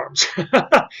force of arms.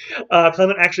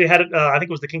 Clement actually had, I think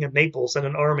it was the King of Naples, sent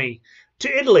an army to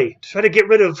Italy to try to get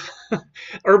rid of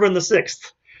Urban VI,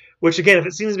 which, again, if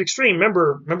it seems extreme,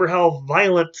 remember how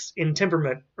violent in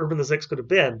temperament Urban VI could have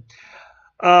been.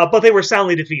 But they were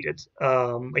soundly defeated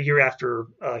a year after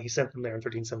he sent them there in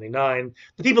 1379.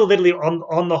 The people of Italy,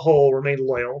 on the whole, remained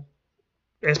loyal,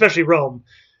 and especially Rome,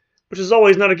 which is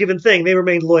always not a given thing. They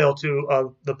remained loyal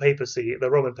to the papacy, the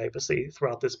Roman papacy,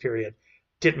 throughout this period.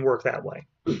 Didn't work that way.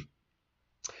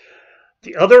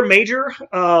 The other major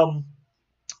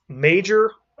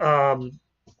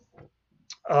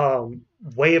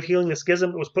way of healing the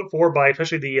schism that was put forward by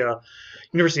especially the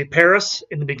University of Paris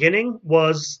in the beginning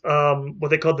was what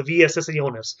they called the via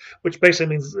secessionis, which basically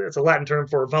means, it's a Latin term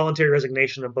for voluntary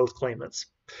resignation of both claimants,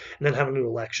 and then have a new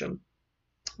election.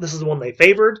 This is the one they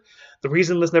favored. The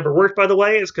reason this never worked, by the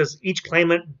way, is because each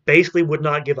claimant basically would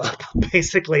not give up.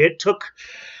 Basically, it took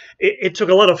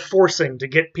a lot of forcing to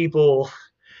get people.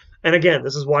 And again,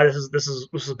 this is why this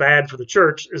is bad for the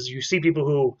church. Is you see people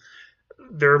who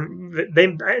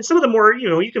some of them were,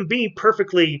 you can be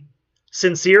perfectly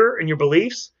sincere in your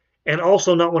beliefs and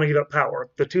also not want to give up power.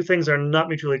 The two things are not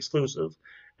mutually exclusive.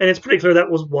 And it's pretty clear that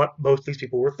was what both these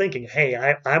people were thinking. Hey,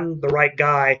 I'm the right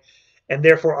guy, and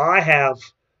therefore I have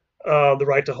the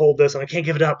right to hold this, and I can't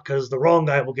give it up because the wrong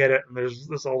guy will get it. And there's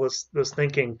this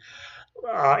thinking.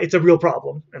 It's a real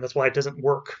problem, and that's why it doesn't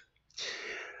work.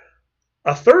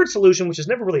 A third solution, which is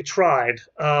never really tried,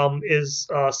 is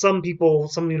some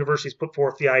universities put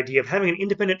forth the idea of having an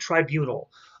independent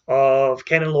tribunal of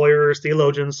canon lawyers,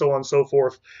 theologians, so on and so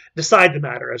forth, decide the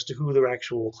matter as to who their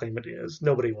actual claimant is.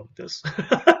 Nobody wanted this.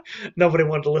 Nobody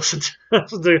wanted to listen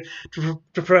to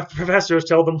professors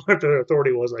tell them what their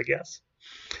authority was, I guess.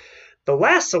 The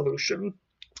last solution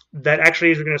that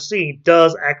actually, as you're going to see,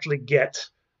 does actually get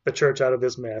the church out of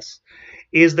this mess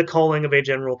is the calling of a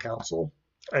general council,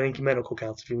 an ecumenical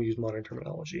council, if you use modern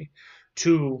terminology,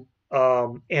 to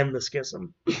end the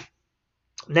schism.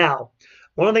 Now,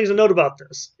 one of the things to note about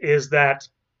this is that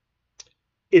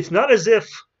it's not as if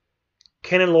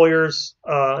canon lawyers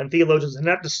and theologians had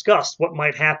not discussed what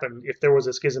might happen if there was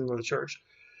a schism in the church.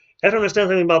 You have to understand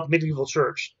something about the medieval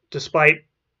church, despite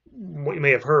what you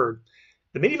may have heard.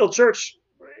 The medieval church,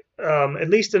 at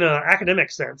least in an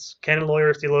academic sense, canon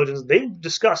lawyers, theologians, they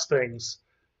discuss things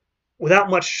without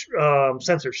much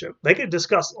censorship. They could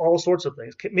discuss all sorts of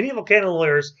things. Medieval canon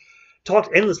lawyers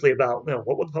talked endlessly about,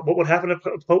 what would happen if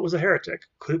a pope was a heretic?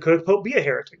 Could a pope be a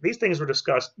heretic? These things were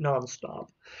discussed nonstop.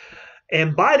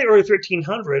 And by the early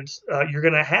 1300s, you're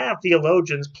going to have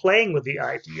theologians playing with the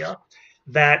idea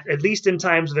that, at least in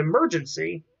times of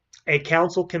emergency, a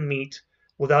council can meet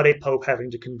without a pope having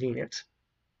to convene it.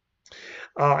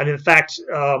 And in fact,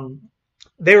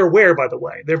 they're aware, by the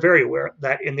way, they're very aware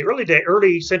that in the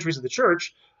early centuries of the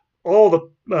church, all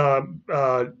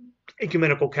the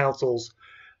ecumenical councils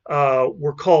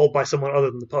were called by someone other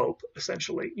than the Pope,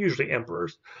 essentially, usually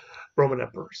emperors, Roman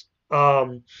emperors.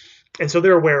 And so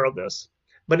they're aware of this.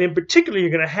 But in particular, you're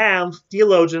going to have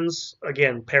theologians,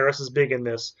 again, Paris is big in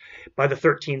this, by the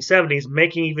 1370s,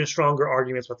 making even stronger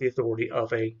arguments about the authority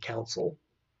of a council.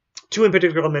 Two in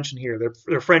particular I'll mention here.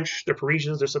 They're French, they're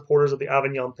Parisians, they're supporters of the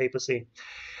Avignon papacy.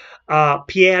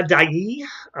 Pierre d'Ailly,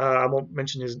 I won't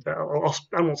mention his,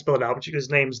 I won't spell it out, but his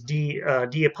name's D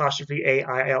apostrophe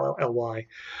A-I-L-L-Y,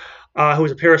 who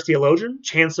was a Paris theologian,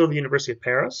 chancellor of the University of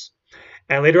Paris,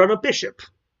 and later on a bishop.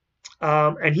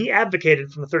 And he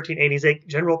advocated from the 1380s a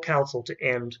general council to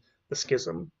end the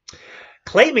schism,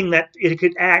 claiming that it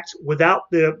could act without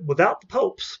the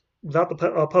popes, without the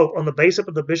pope, on the basis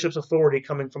of the bishop's authority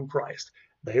coming from Christ.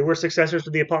 They were successors to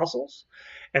the apostles,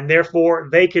 and therefore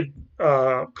they could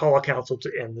call a council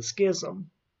to end the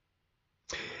schism.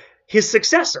 His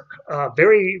successor,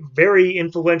 very, very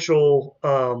influential,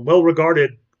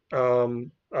 well-regarded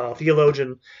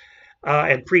theologian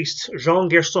and priest, Jean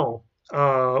Gerson,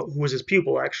 who was his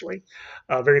pupil, actually,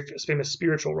 a very famous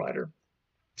spiritual writer,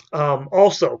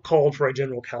 also called for a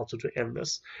general council to end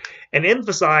this and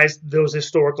emphasized those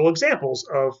historical examples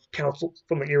of councils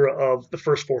from the era of the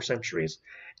first 4 centuries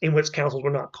in which councils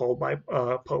were not called by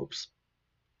popes.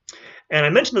 And I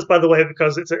mention this, by the way,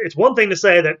 because it's one thing to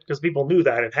say that because people knew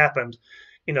that it happened,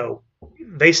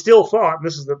 they still thought, and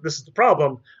this is the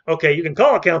problem, okay, you can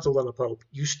call a council without a pope.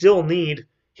 You still need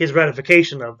his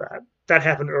ratification of that. That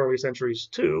happened in early centuries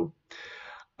too.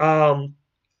 And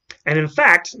in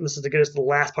fact, and this is to get us to the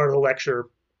last part of the lecture,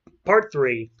 part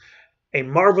 3, a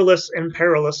marvelous and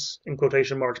perilous, in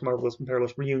quotation marks, marvelous and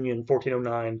perilous reunion,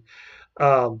 1409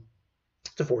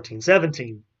 to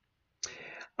 1417.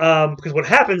 Because what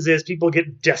happens is people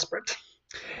get desperate.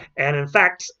 And in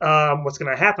fact, what's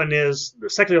going to happen is the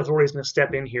secular authority is going to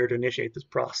step in here to initiate this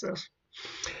process.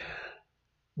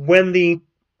 When the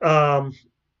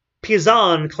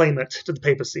Pisan claimant to the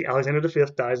papacy, Alexander V,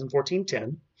 dies in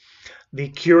 1410, the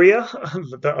Curia,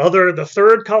 the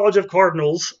third college of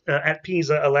cardinals at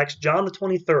Pisa, elects John the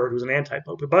 23rd, who's an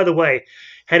anti-pope. Who, by the way,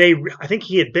 I think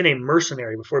he had been a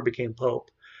mercenary before he became pope.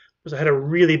 So had a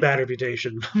really bad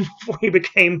reputation before he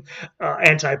became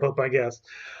anti-pope, I guess.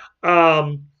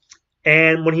 And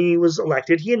when he was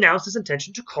elected, he announced his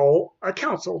intention to call a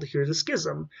council to hear the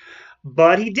schism.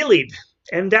 But he dillied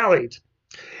and dallied.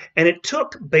 And it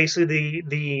took basically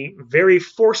the very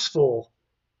forceful,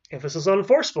 emphasis on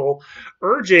forceful,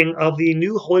 urging of the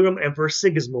new Holy Roman Emperor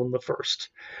Sigismund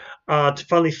I to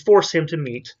finally force him to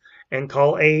meet and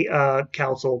call a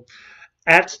council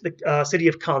at the city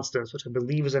of Constance, which I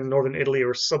believe is in northern Italy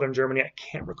or southern Germany. I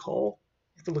can't recall.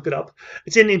 I have to look it up.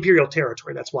 It's in imperial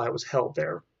territory. That's why it was held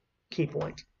there. Key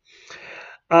point.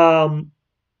 And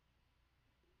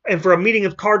for a meeting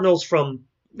of cardinals from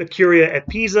the Curia at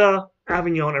Pisa,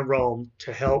 Avignon, and Rome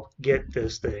to help get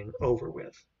this thing over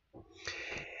with.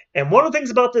 And one of the things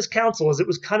about this council is it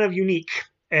was kind of unique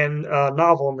and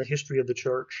novel in the history of the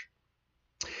church.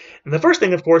 And the first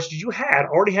thing, of course, you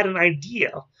already had an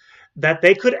idea that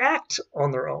they could act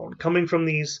on their own, coming from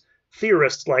these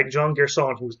theorists like Jean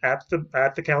Gerson, who was at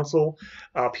the council.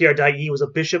 Pierre d'Ailly was a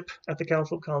bishop at the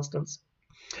Council of Constance.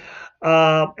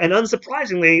 And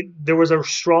unsurprisingly, there was a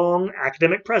strong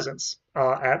academic presence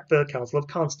at the Council of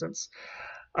Constance.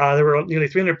 There were nearly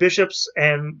 300 bishops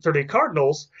and 30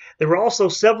 cardinals. There were also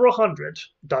several hundred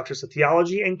doctors of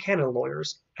theology and canon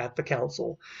lawyers at the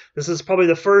council. This is probably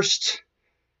the first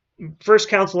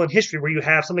council in history where you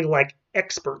have something like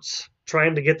experts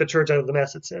trying to get the church out of the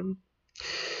mess it's in.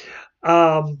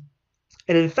 And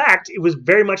in fact, it was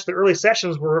very much the early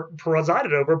sessions were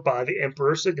presided over by the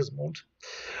Emperor Sigismund.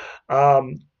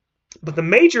 But the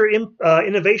major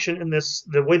innovation in this,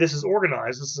 the way this is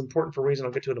organized, this is important for a reason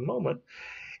I'll get to in a moment,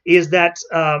 is that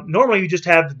normally you just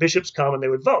have the bishops come and they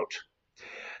would vote.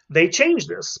 They changed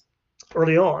this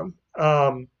early on.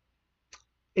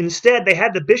 Instead, they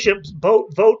had the bishops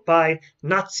vote by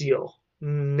natio,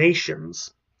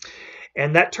 nations.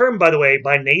 And that term, by the way,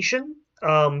 by nation,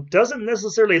 doesn't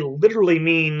necessarily literally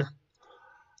mean,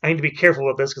 I need to be careful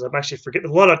with this because I'm actually forgetting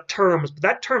a lot of terms, but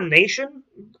that term nation,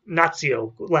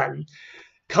 natio, Latin,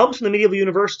 comes from the medieval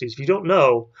universities. If you don't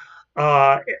know,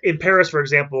 in Paris, for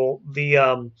example,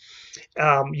 you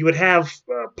would have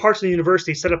parts of the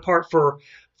university set apart for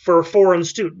foreign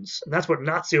students, and that's what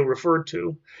natio referred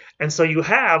to. And so you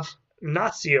have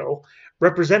natio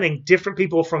representing different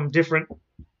people from different,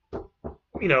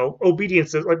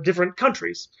 obediences, like different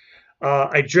countries.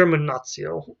 A German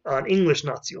natio, an English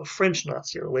natio, a French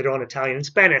natio, later on Italian and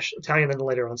Spanish, Italian and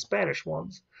later on Spanish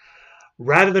ones,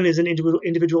 rather than as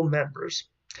individual members.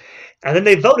 And then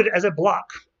they voted as a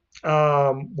block,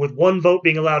 with one vote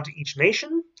being allowed to each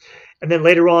nation, and then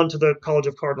later on to the College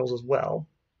of Cardinals as well.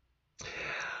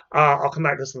 I'll come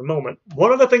back to this in a moment.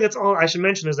 One other thing I should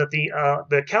mention is that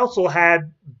the council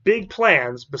had big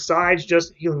plans besides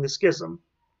just healing the schism.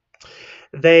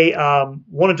 They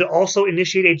wanted to also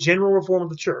initiate a general reform of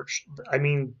the church. I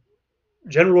mean,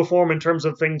 general reform in terms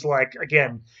of things like,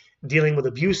 again, dealing with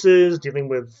abuses, dealing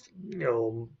with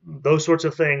those sorts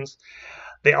of things.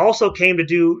 They also came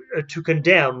to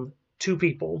condemn two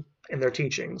people in their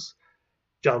teachings.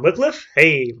 John Wycliffe,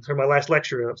 hey, for my last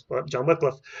lecture, John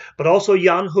Wycliffe, but also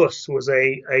Jan Hus, who was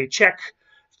a Czech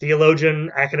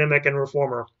theologian, academic, and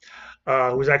reformer,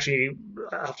 who was actually,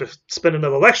 after spending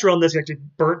another lecture on this, he actually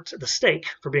burnt at the stake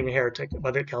for being a heretic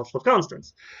by the Council of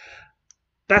Constance.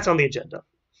 That's on the agenda.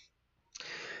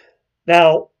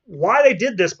 Now, why they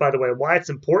did this, by the way, why it's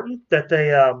important that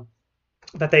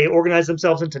they organized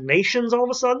themselves into nations all of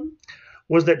a sudden,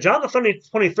 was that John the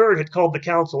 23rd had called the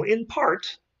council in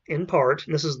part, and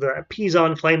this is the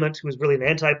Pisan claimant who was really an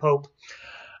anti-pope,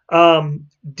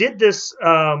 did this,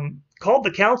 called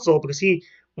the council because he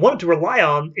wanted to rely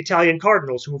on Italian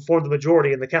cardinals who formed the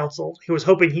majority in the council. He was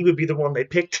hoping he would be the one they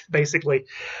picked, basically.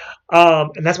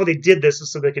 And that's why they did this,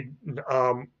 is so they could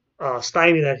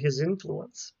stymie his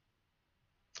influence.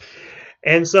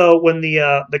 And so when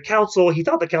the council, he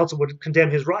thought the council would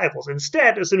condemn his rivals.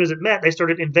 Instead, as soon as it met, they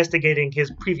started investigating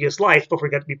his previous life before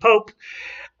he got to be pope.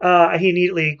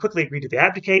 He quickly agreed to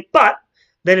abdicate. But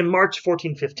then in March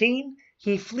 1415,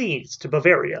 he flees to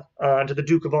Bavaria, to the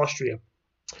Duke of Austria,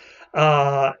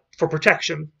 for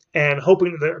protection, and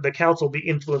hoping that the council be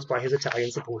influenced by his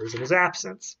Italian supporters in his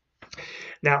absence.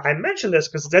 Now, I mention this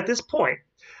because at this point,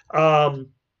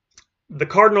 the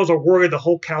cardinals are worried the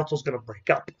whole council is going to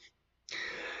break up.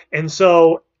 And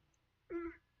so,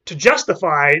 to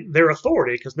justify their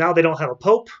authority, because now they don't have a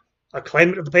pope, a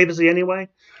claimant of the papacy anyway,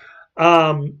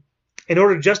 in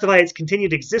order to justify its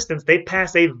continued existence, they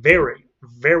pass a very,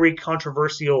 very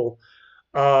controversial,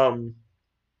 my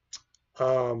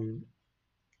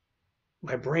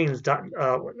brain's done,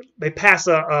 they pass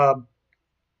God,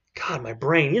 my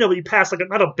brain, but you pass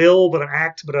not a bill, but an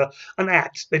act, an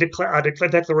act. They declare a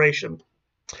declaration,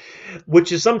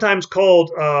 which is sometimes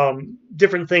called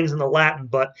different things in the Latin,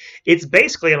 but it's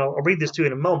basically, and I'll read this to you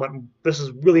in a moment, this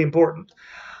is really important,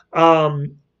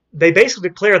 they basically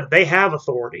declare that they have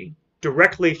authority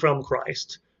directly from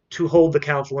Christ to hold the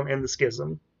council and end the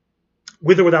schism,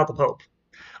 with or without the Pope.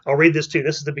 I'll read this to you.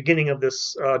 This is the beginning of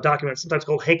this document, sometimes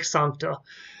called Haec Sancta,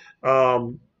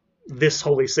 this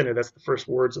Holy Synod. That's the first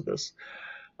words of this.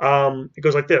 It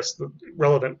goes like this, the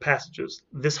relevant passages.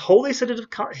 This Holy Synod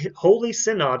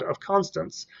of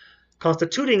Constance,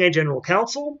 constituting a general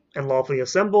council and lawfully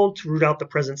assembled to root out the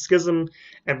present schism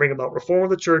and bring about reform of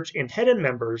the church in head and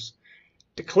members,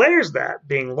 declares that,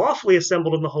 being lawfully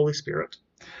assembled in the Holy Spirit,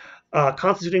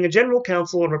 constituting a general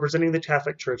council and representing the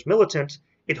Catholic Church militant,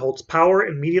 it holds power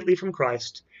immediately from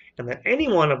Christ, and that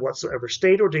anyone of whatsoever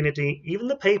state or dignity, even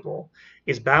the papal,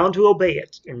 is bound to obey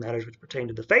it in matters which pertain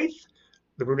to the faith,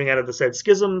 the rooting out of the said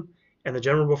schism, and the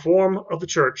general reform of the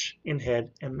church in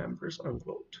head and members,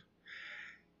 unquote.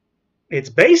 It's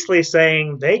basically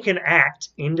saying they can act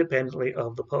independently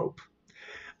of the Pope.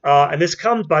 And this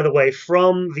comes, by the way,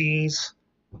 from these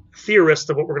theorists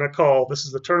of what we're going to call, this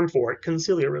is the term for it,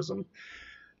 conciliarism.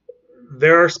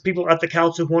 There are people at the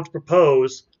council who want to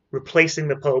propose replacing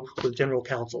the Pope with general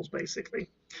councils, basically.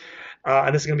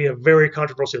 And this is going to be a very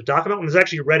controversial document. When it was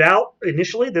actually read out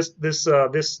initially,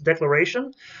 this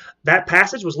declaration, that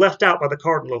passage was left out by the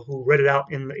cardinal who read it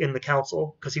out in the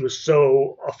council because he was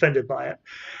so offended by it.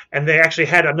 And they actually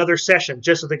had another session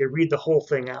just so they could read the whole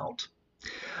thing out.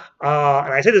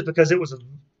 And I say this because it was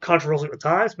controversial at the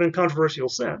time. It's been controversial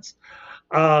since.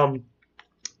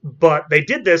 But they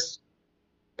did this,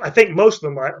 I think most of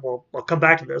them, well, I'll come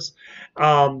back to this.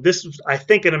 This was, I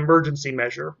think, an emergency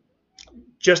measure,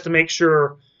 just to make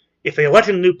sure if they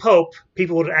elected a new pope,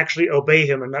 people would actually obey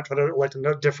him and not try to elect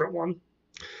a different one.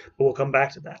 But we'll come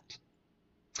back to that.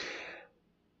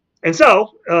 And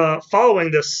so,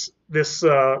 following this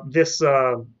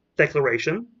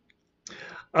declaration,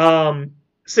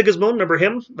 Sigismund, remember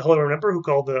him, the Holy Roman Emperor who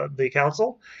called the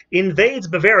council, invades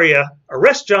Bavaria,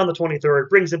 arrests John the 23rd,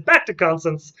 brings him back to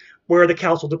Constance, where the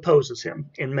council deposes him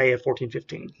in May of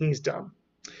 1415. He's done.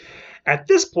 At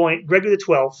this point, Gregory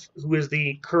XII, who is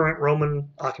the current Roman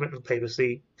occupant of the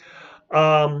papacy,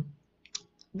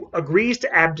 agrees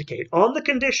to abdicate on the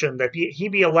condition that he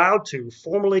be allowed to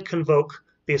formally convoke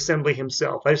the assembly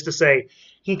himself. That is to say,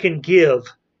 he can give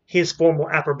his formal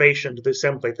approbation to the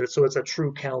assembly, so it's a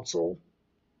true council.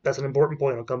 That's an important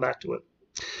point. I'll come back to it.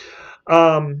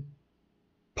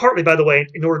 Partly, by the way,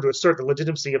 in order to assert the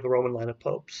legitimacy of the Roman line of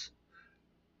popes.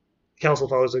 Council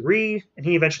fathers agree, and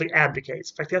he eventually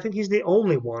abdicates. In fact, I think he's the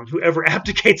only one who ever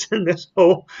abdicates in this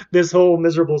whole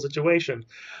miserable situation.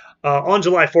 On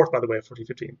July 4th, by the way, of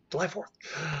 1415. July 4th.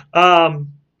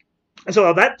 And so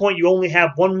at that point, you only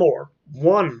have one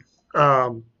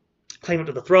claimant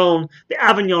to the throne, the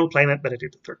Avignon claimant,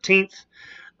 Benedict XIII.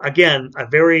 Again, a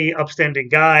very upstanding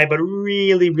guy, but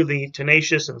really, really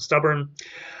tenacious and stubborn.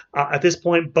 At this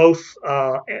point, both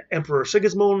Emperor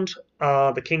Sigismund,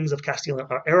 the kings of Castile and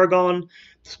Aragon,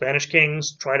 the Spanish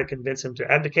kings, try to convince him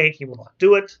to abdicate. He will not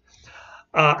do it.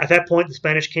 At that point, the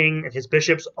Spanish king and his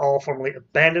bishops all formally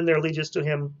abandon their allegiance to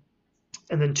him.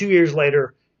 And then 2 years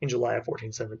later, in July of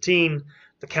 1417,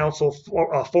 the council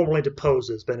formally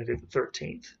deposes Benedict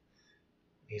XIII.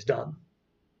 He's done.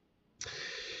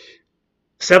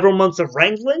 Several months of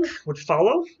wrangling would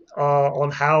follow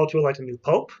on how to elect a new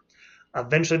pope.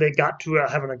 Eventually, they got to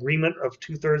have an agreement of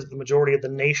 2/3 of the majority of the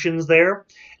nations there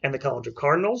and the College of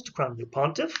Cardinals to crown a new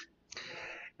pontiff.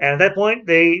 And at that point,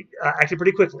 they acted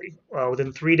pretty quickly.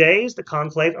 Within 3 days, the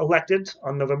conclave elected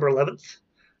on November 11th.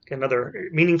 Another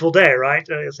meaningful day, right?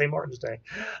 St. Martin's Day.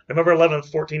 November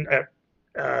 11th,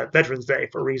 Veterans Day,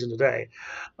 for a reason today.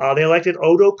 They elected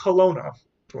Odo Colonna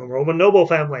from a Roman noble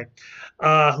family,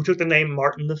 who took the name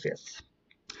Martin V.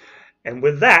 And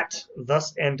with that,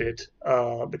 thus ended,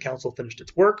 the council finished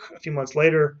its work a few months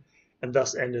later, and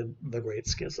thus ended the Great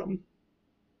Schism.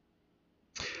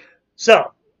 So,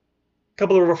 a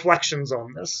couple of reflections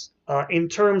on this. In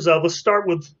terms of, let's start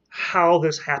with how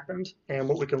this happened and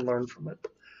what we can learn from it.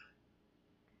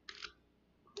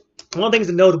 One of the things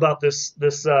to note about this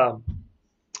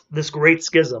Great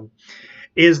Schism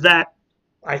is that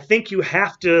I think you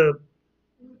have to,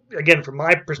 again, from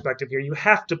my perspective here, you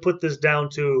have to put this down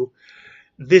to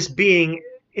this being,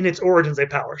 in its origins, a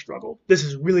power struggle. This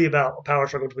is really about a power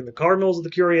struggle between the cardinals of the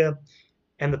Curia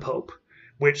and the Pope,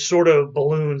 which sort of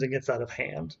balloons and gets out of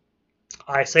hand.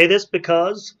 I say this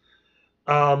because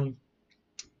at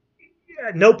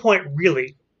no point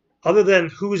really, other than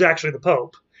who's actually the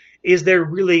Pope, are there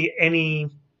really any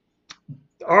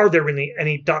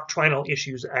doctrinal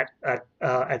issues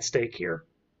at stake here,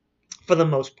 for the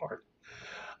most part.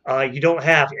 You don't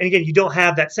have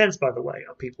that sense, by the way,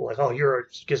 of people like, oh, you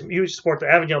support the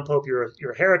Avignon Pope, you're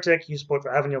a heretic. You support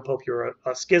the Avignon Pope, you're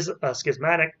a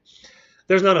schismatic.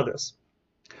 There's none of this.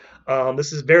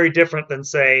 This is very different than,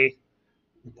 say,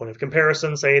 point of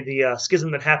comparison, say the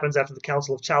schism that happens after the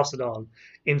Council of Chalcedon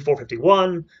in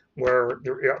 451, where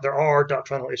there are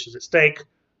doctrinal issues at stake,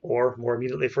 or more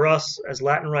immediately for us as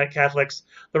Latin Rite Catholics,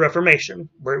 the Reformation,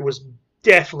 where it was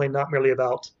definitely not merely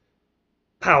about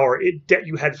power.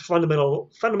 You had fundamental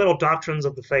doctrines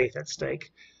of the faith at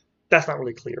stake. That's not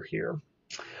really clear here.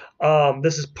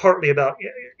 This is partly about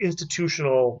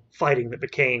institutional fighting that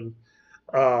became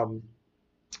a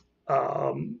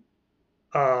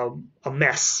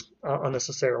mess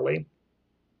unnecessarily.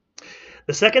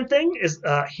 The second thing is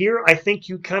here I think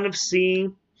you kind of see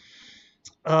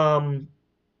some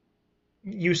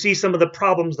of the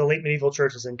problems the late medieval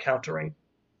church is encountering.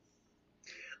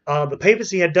 The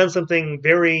papacy had done something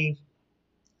very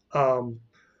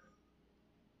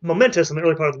momentous in the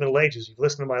early part of the Middle Ages. You've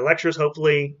listened to my lectures,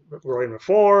 hopefully, Gregorian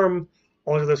Reform,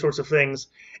 all of those sorts of things.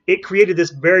 It created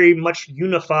this very much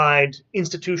unified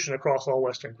institution across all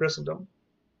Western Christendom,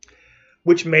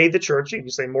 which made the church, you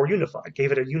could say, more unified,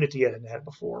 gave it a unity it hadn't had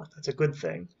before. That's a good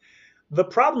thing. The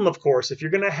problem, of course, if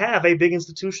you're going to have a big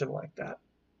institution like that,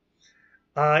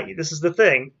 this is the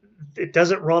thing, it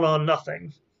doesn't run on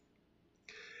nothing.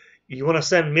 You want to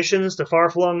send missions to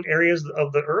far-flung areas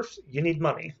of the earth, you need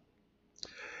money.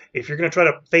 If you're going to try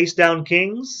to face down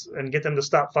kings and get them to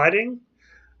stop fighting,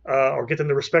 or get them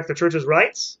to respect the church's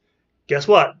rights, guess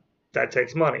what? That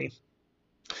takes money.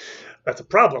 That's a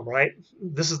problem, right?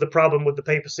 This is the problem with the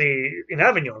papacy in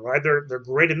Avignon, right? They're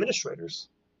great administrators.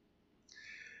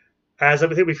 As I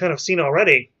think we've kind of seen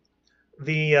already,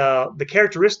 the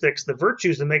characteristics, the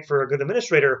virtues that make for a good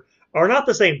administrator are not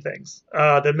the same things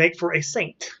that make for a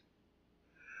saint.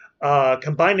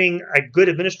 Combining a good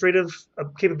administrative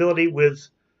capability with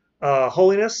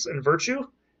holiness and virtue,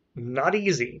 not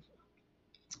easy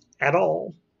at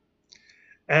all.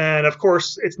 And of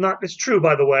course, it's true,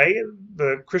 by the way,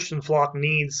 the Christian flock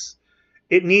needs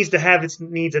to have its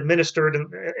needs administered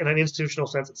in an institutional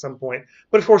sense at some point.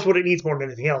 But of course, what it needs more than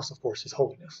anything else, of course, is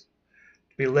holiness.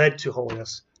 To be led to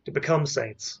holiness, to become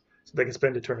saints, so they can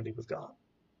spend eternity with God.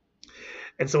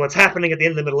 And so what's happening at the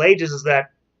end of the Middle Ages is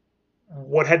that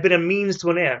what had been a means to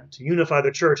an end, to unify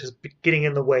the church, is getting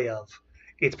in the way of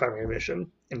its primary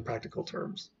mission in practical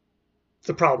terms. It's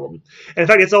a problem. And in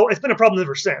fact, it's been a problem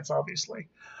ever since, obviously.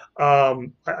 I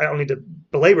don't need to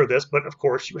belabor this, but of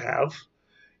course you have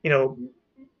you know,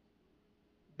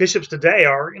 bishops today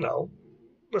are,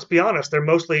 let's be honest, they're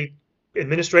mostly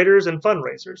administrators and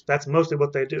fundraisers. That's mostly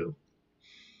what they do.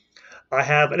 I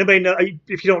have anybody know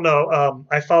if you don't know,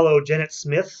 I follow Janet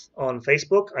Smith on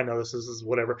Facebook. I know this is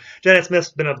whatever. Janet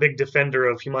Smith's been a big defender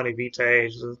of Humanae Vitae.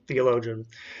 She's a theologian.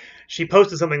 She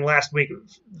posted something last week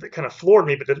that kind of floored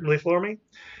me, but didn't really floor me.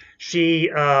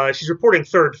 She's reporting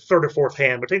third or fourth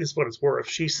hand, but take this for what it's worth.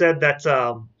 She said that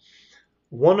a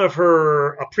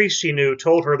priest she knew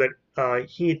told her that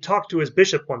he had talked to his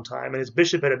bishop one time, and his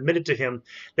bishop had admitted to him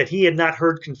that he had not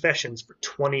heard confessions for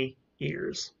 20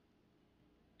 years.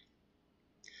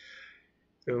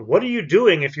 What are you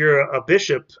doing if you're a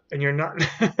bishop and you're not,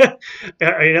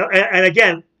 and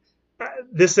again,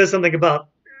 this says something about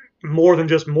more than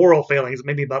just moral failings,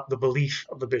 maybe about the belief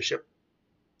of the bishop.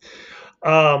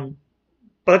 But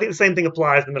I think the same thing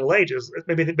applies in the Middle Ages.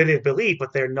 Maybe they believe,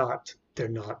 but they're not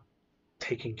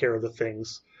taking care of the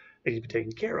things they need to be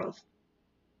taken care of.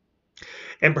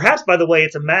 And perhaps, by the way,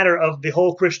 it's a matter of the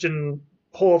whole of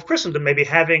Christendom maybe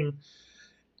having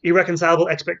irreconcilable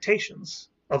expectations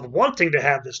of wanting to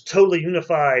have this totally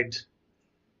unified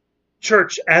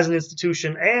church as an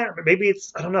institution, and maybe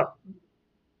it's, I don't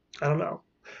know.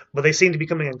 But they seem to be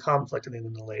coming in conflict in the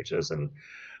Middle Ages, and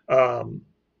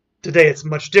today it's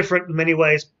much different in many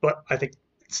ways, but I think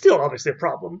it's still obviously a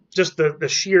problem. Just the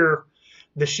sheer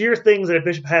things that a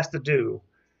bishop has to do.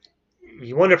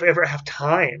 You wonder if they ever have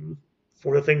time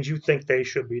for the things you think they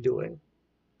should be doing.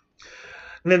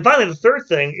 And then finally, the third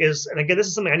thing is, and again, this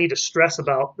is something I need to stress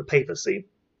about the papacy.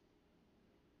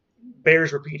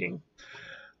 Bears repeating.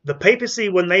 The papacy,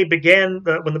 when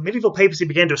the medieval papacy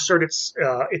began to assert its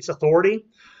authority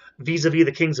vis-a-vis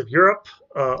the kings of Europe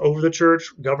over the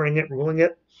church, governing it, ruling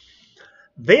it,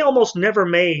 they almost never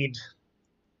made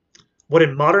what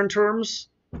in modern terms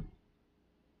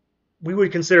we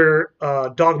would consider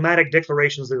dogmatic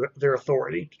declarations of their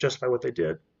authority to justify what they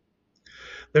did.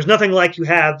 There's nothing like you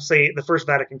have, say, the First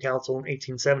Vatican Council in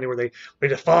 1870, where they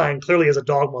define clearly as a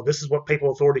dogma, this is what papal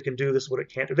authority can do, this is what it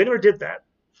can't do. They never did that.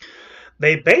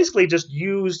 They basically just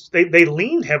they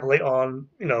leaned heavily on,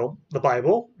 the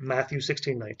Bible, Matthew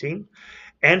 16:19,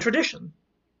 and tradition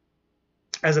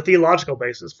as a theological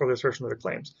basis for the assertion of their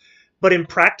claims. But in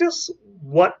practice,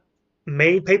 what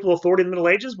made papal authority in the Middle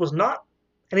Ages was not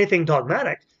anything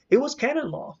dogmatic. It was canon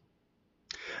law.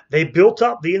 They built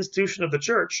up the institution of the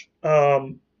church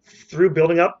through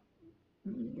building up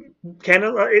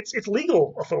canon, its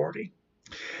legal authority.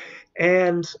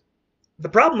 And the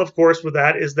problem, of course, with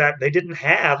that is that they didn't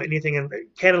have anything in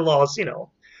canon laws. A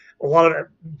lot of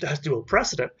it has to do with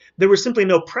precedent. There was simply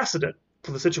no precedent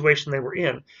for the situation they were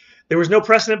in. There was no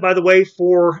precedent, by the way,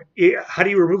 for how do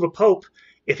you remove a pope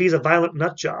if he's a violent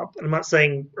nut job. And I'm not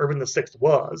saying Urban VI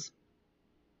was.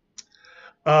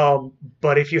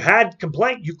 But if you had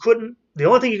complaint, you couldn't. The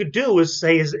only thing you could do was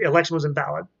say his election was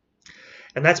invalid.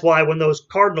 And that's why when those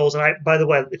cardinals, and by the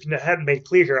way, if you haven't made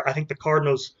clear here, I think the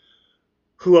cardinals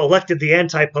who elected the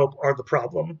anti-pope are the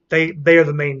problem. They are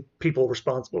the main people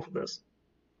responsible for this.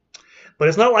 But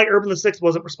it's not like Urban VI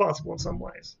wasn't responsible in some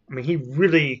ways. I mean, he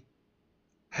really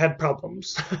had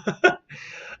problems.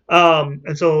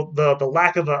 And so the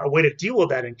lack of a way to deal with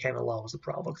that in canon law was the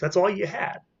problem, because that's all you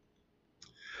had.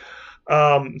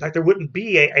 In fact, there wouldn't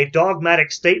be a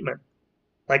dogmatic statement,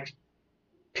 like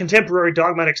contemporary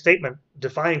dogmatic statement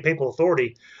defining papal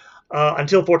authority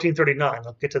until 1439.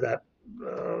 I'll get to that.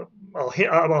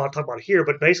 I won't talk about it here,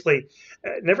 but basically,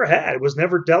 it never had. It was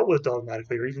never dealt with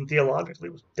dogmatically or even theologically.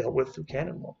 It was dealt with through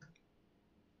canon law.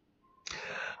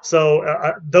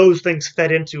 So those things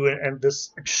fed into and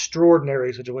this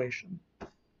extraordinary situation.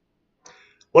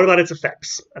 What about its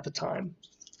effects at the time?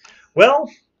 Well,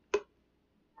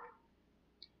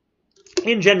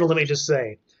 in general, let me just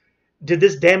say, did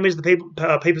this damage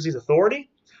the papacy's authority?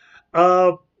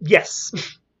 Yes.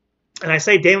 And I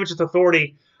say damage its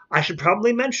authority, I should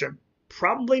probably mention.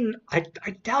 I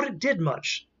doubt it did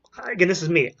much. Again, this is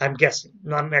me. I'm guessing.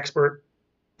 Not an expert.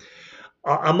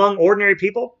 Among ordinary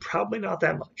people, probably not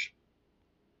that much.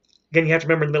 Again, you have to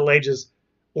remember in the Middle Ages,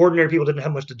 ordinary people didn't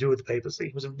have much to do with the papacy.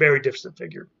 It was a very distant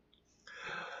figure.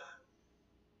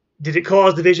 Did it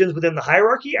cause divisions within the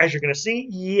hierarchy, as you're going to see?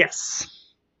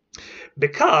 Yes.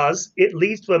 Because it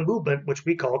leads to a movement which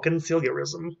we call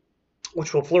conciliarism,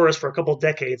 which will flourish for a couple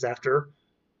decades after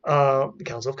the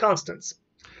Council of Constance,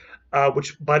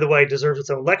 which, by the way, deserves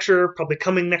its own lecture, probably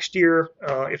coming next year,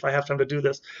 if I have time to do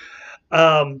this,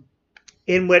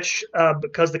 in which,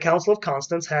 because the Council of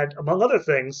Constance had, among other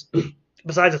things,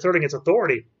 besides asserting its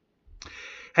authority,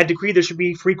 had decreed there should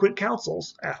be frequent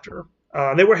councils after.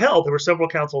 They were held. There were several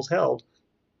councils held.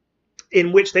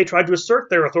 in which they tried to assert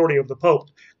their authority over the Pope.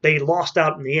 They lost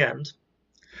out in the end.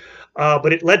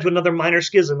 But it led to another minor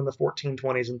schism in the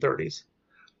 1420s and 30s.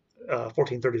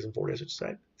 1430s and 40s, I should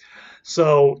say.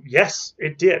 So yes,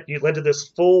 it did. It led to this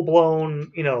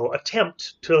full-blown,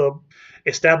 attempt to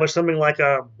establish something like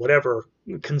a whatever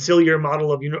conciliar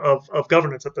model of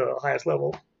governance at the highest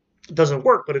level. It doesn't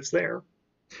work, but it's there,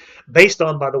 based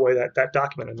on, by the way, that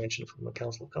document I mentioned from the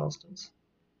Council of Constance.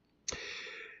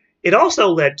 It also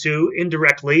led to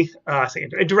indirectly, I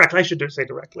should say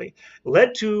directly,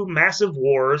 led to massive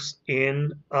wars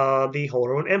in the Holy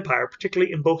Roman Empire,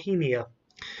 particularly in Bohemia.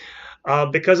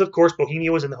 Because, of course,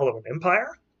 Bohemia was in the Holy Roman Empire,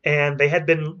 and there had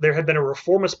been a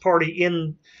reformist party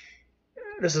in,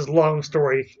 this is a long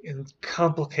story, and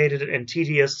complicated and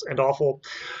tedious and awful,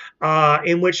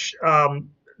 in which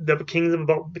the kingdom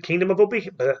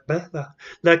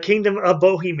of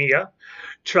Bohemia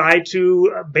tried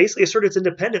to basically assert its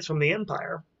independence from the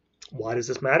empire. Why does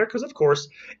this matter? Because, of course,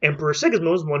 Emperor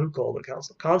Sigismund was the one who called the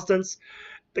Council of Constance.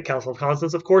 The Council of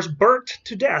Constance, of course, burnt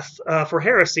to death for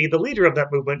heresy the leader of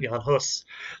that movement, Jan Hus.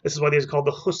 This is why these are called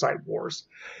the Hussite Wars.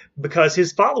 Because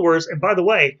his followers, and by the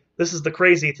way, this is the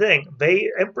crazy thing,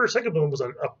 Emperor Sigismund was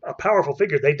a powerful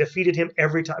figure. They defeated him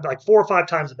every time, like 4 or 5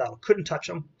 times in battle, couldn't touch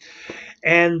him.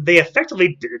 And they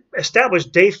effectively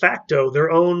established de facto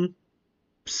their own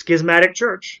schismatic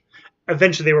church.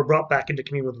 Eventually they were brought back into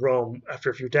communion with Rome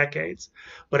after a few decades.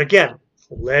 But again,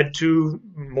 led to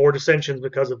more dissensions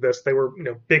because of this. They were,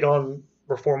 big on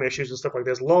reform issues and stuff like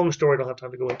this. Long story, I don't have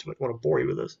time to go into it. I want to bore you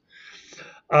with this.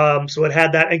 So it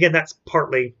had that. Again, that's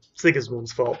partly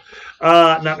Sigismund's fault,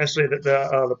 not necessarily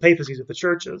the papacies of the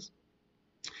churches.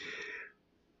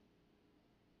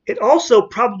 It also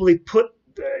probably put,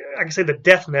 I can say, the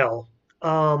death knell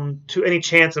to any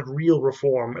chance of real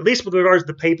reform, at least with regards to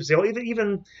the papacy,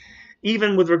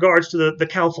 even with regards to the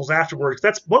councils afterwards.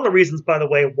 That's one of the reasons, by the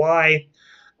way, why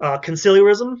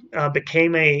conciliarism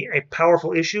became a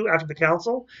powerful issue after the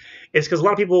council, is because a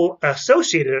lot of people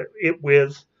associated it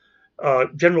with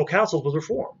general councils with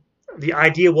reform. The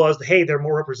idea was, hey, they're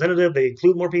more representative, they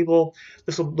include more people,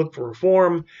 this will look for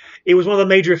reform. It was one of the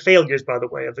major failures, by the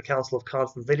way, of the Council of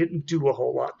Constance. They didn't do a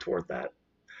whole lot toward that.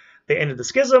 They ended the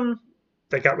schism,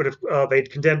 they got rid of, they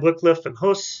condemned Wycliffe and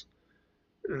Hus.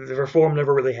 The reform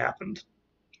never really happened.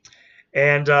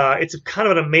 And it's kind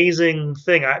of an amazing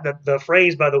thing. The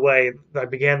phrase, by the way, that I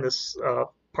began this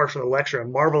portion of the lecture, a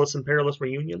marvelous and perilous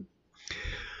reunion.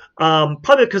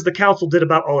 Probably because the council did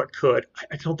about all it could.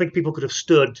 I don't think people could have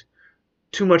stood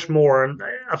too much more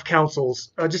of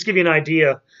councils. Just to give you an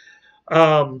idea,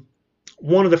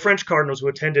 one of the French cardinals who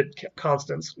attended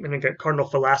Constance, I think Cardinal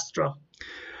Filastre,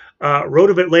 wrote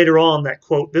of it later on that,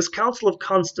 quote, "This Council of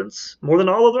Constance, more than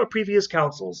all of our previous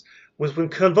councils, was when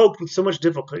convoked with so much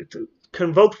difficulty,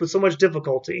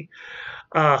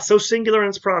 so singular in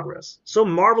its progress, so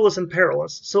marvelous and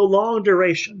perilous, so long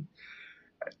duration."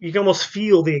 You can almost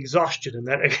feel the exhaustion in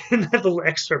that little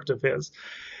excerpt of his.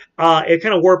 It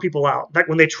kind of wore people out. In fact,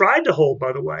 when they tried to hold,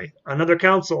 by the way, another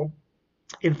council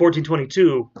in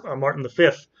 1422, Martin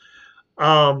V,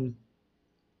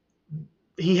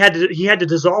 he had to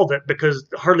dissolve it because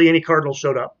hardly any cardinals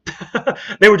showed up.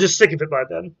 They were just sick of it by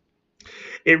then.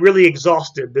 It really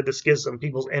exhausted the schism,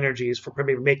 people's energies for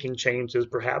maybe making changes,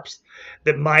 perhaps,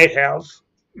 that might have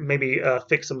maybe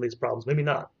fixed some of these problems. Maybe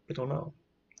not. I don't know.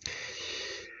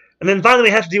 And then finally, we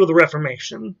have to deal with the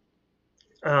Reformation.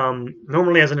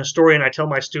 Normally, as an historian, I tell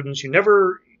my students, you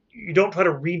don't try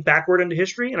to read backward into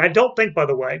history. And I don't think, by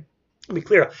the way, to be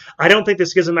clear, I don't think the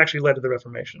schism actually led to the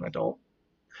Reformation. I don't.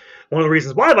 One of the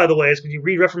reasons why, by the way, is because you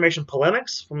read Reformation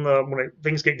polemics from when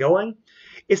things get going,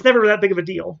 it's never that big of a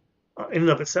deal in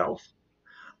and of itself.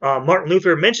 Martin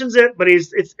Luther mentions it, but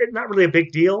it's not really a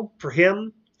big deal for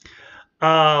him.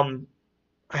 I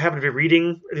happened to be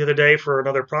reading the other day for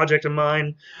another project of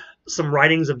mine some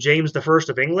writings of James I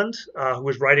of England, who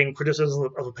was writing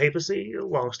criticism of the papacy,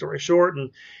 long story short,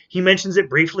 and he mentions it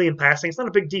briefly in passing. It's not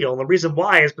a big deal, and the reason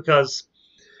why is because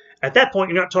at that point,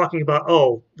 you're not talking about,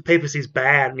 the papacy's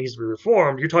bad and needs to be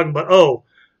reformed. You're talking about,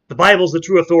 the Bible's the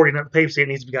true authority, not the papacy, it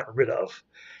needs to be gotten rid of.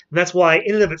 And that's why,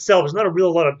 in and of itself, there's not a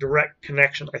real lot of direct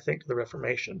connection, I think, to the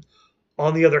Reformation.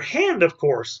 On the other hand, of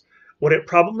course, what it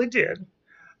probably did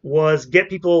was get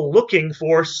people looking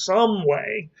for some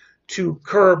way to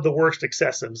curb the worst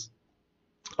excesses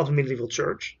of the medieval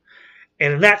church.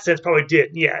 And in that sense, it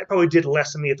probably did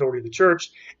lessen the authority of the church.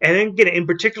 And then, again, in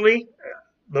particularly,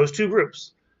 those two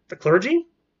groups. The clergy,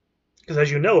 because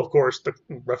as you know, of course, the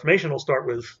Reformation will start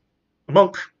with a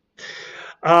monk,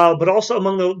 but also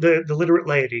among the literate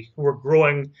laity, who were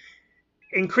growing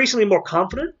increasingly more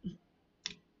confident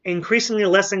increasingly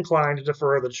less inclined to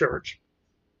defer to the church.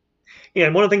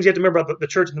 And one of the things you have to remember about the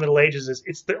church in the Middle Ages is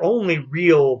it's the only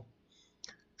real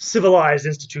civilized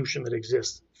institution that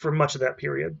exists for much of that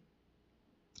period.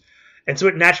 And so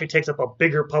it naturally takes up a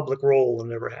bigger public role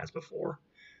than it ever has before.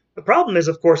 The problem is,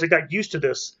 of course, it got used to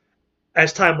this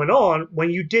as time went on when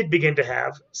you did begin to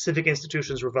have civic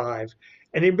institutions revive.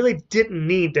 And it really didn't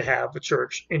need to have the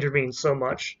church intervene so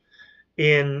much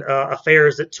in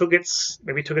affairs that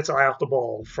maybe took its eye off the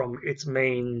ball from its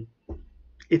main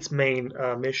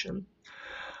mission.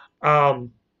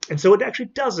 And so it actually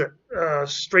doesn't,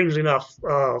 strangely enough,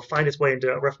 find its way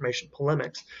into Reformation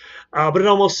polemics. But it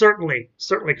almost certainly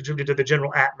contributed to the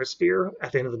general atmosphere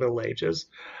at the end of the Middle Ages.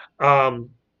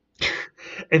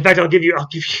 In fact,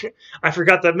 I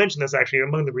forgot to mention this actually.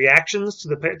 Among the reactions to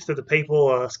the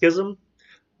papal schism,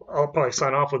 I'll probably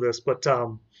sign off with this, but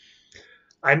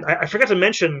I forgot to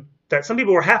mention that some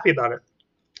people were happy about it.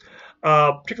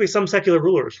 Particularly some secular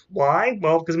rulers. Why?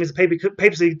 Well, because it means the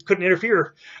papacy couldn't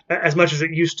interfere as much as it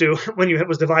used to when it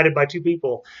was divided by two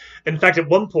people. In fact, at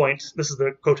one point, this is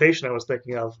the quotation I was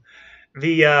thinking of,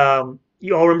 you all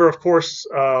remember, of course,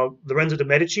 Lorenzo de'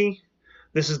 Medici.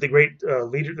 This is the great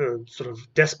leader, the sort of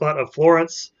despot of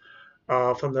Florence,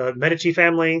 from the Medici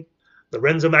family.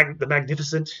 Lorenzo the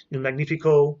Magnificent, Il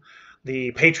Magnifico,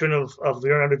 the patron of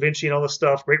Leonardo da Vinci and all this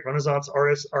stuff, great Renaissance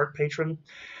art patron.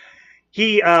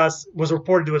 He was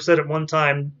reported to have said at one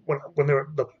time when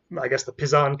the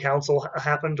Pisan Council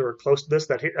happened, or close to this,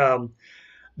 that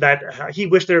he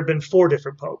wished there had been 4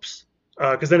 different popes,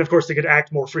 because then of course they could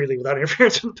act more freely without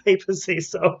interference from the papacy.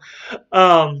 So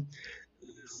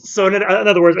in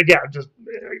other words, again, just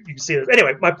you can see this.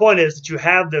 Anyway, my point is that you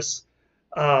have this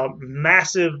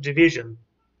massive division,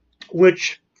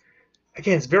 which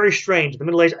again is very strange. In the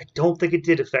Middle Ages, I don't think it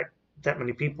did affect that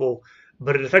many people,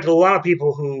 but it affected a lot of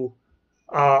people who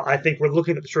I think we're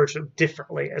looking at the church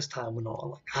differently as time went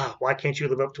on. Like, why can't you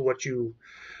live up to why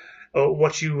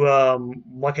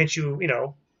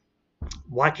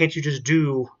can't you just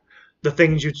do the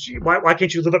things why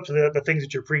can't you live up to the things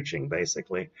that you're preaching,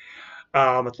 basically?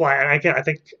 That's why, and again, I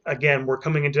think, again, we're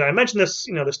coming into, I mentioned this,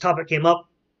 this topic came up,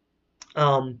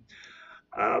 I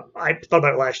thought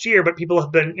about it last year, but people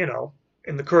have been,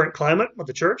 in the current climate of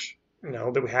the church,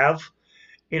 that we have,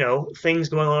 things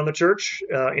going on in the church,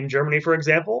 in Germany, for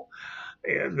example.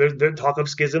 There's talk of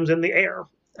schisms in the air.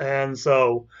 And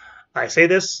so I say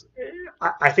this,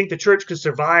 I think the church could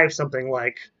survive something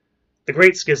like the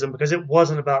Great Schism because it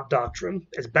wasn't about doctrine.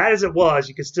 As bad as it was,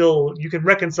 you can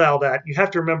reconcile that. You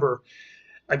have to remember,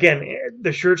 again,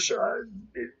 the church, you're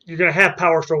going to have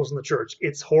power struggles in the church.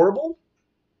 It's horrible.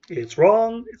 It's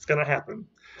wrong. It's going to happen.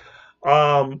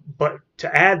 But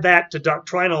to add that to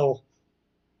doctrinal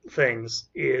things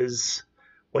is,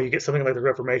 well, you get something like the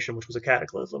Reformation, which was a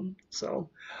cataclysm.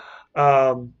 So,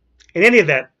 in any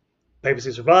event,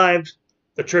 papacy survived.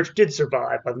 The church did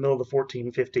survive by the middle of the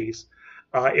 1450s.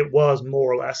 It was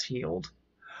more or less healed,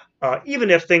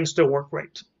 even if things still weren't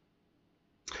great.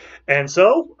 And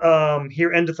so,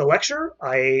 here endeth the lecture.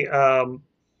 I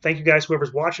thank you guys,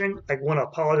 whoever's watching. I want to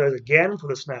apologize again for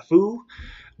the snafu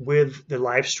with the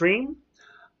live stream.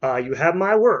 You have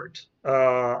my word.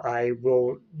 I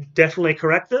will definitely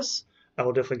correct this. I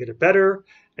will definitely get it better.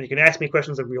 And you can ask me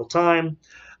questions in real time.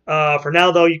 For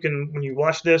now, though, when you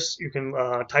watch this, you can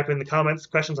type in the comments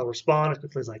questions. I'll respond as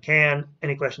quickly as I can.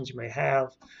 Any questions you may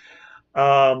have.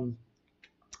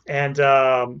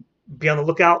 Be on the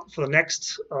lookout for the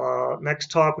next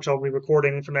talk, which I'll be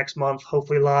recording for next month,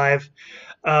 hopefully live.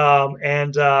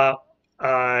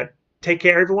 Take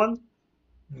care, everyone.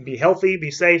 Be healthy,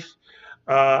 be safe,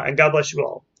 and God bless you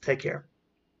all. Take care.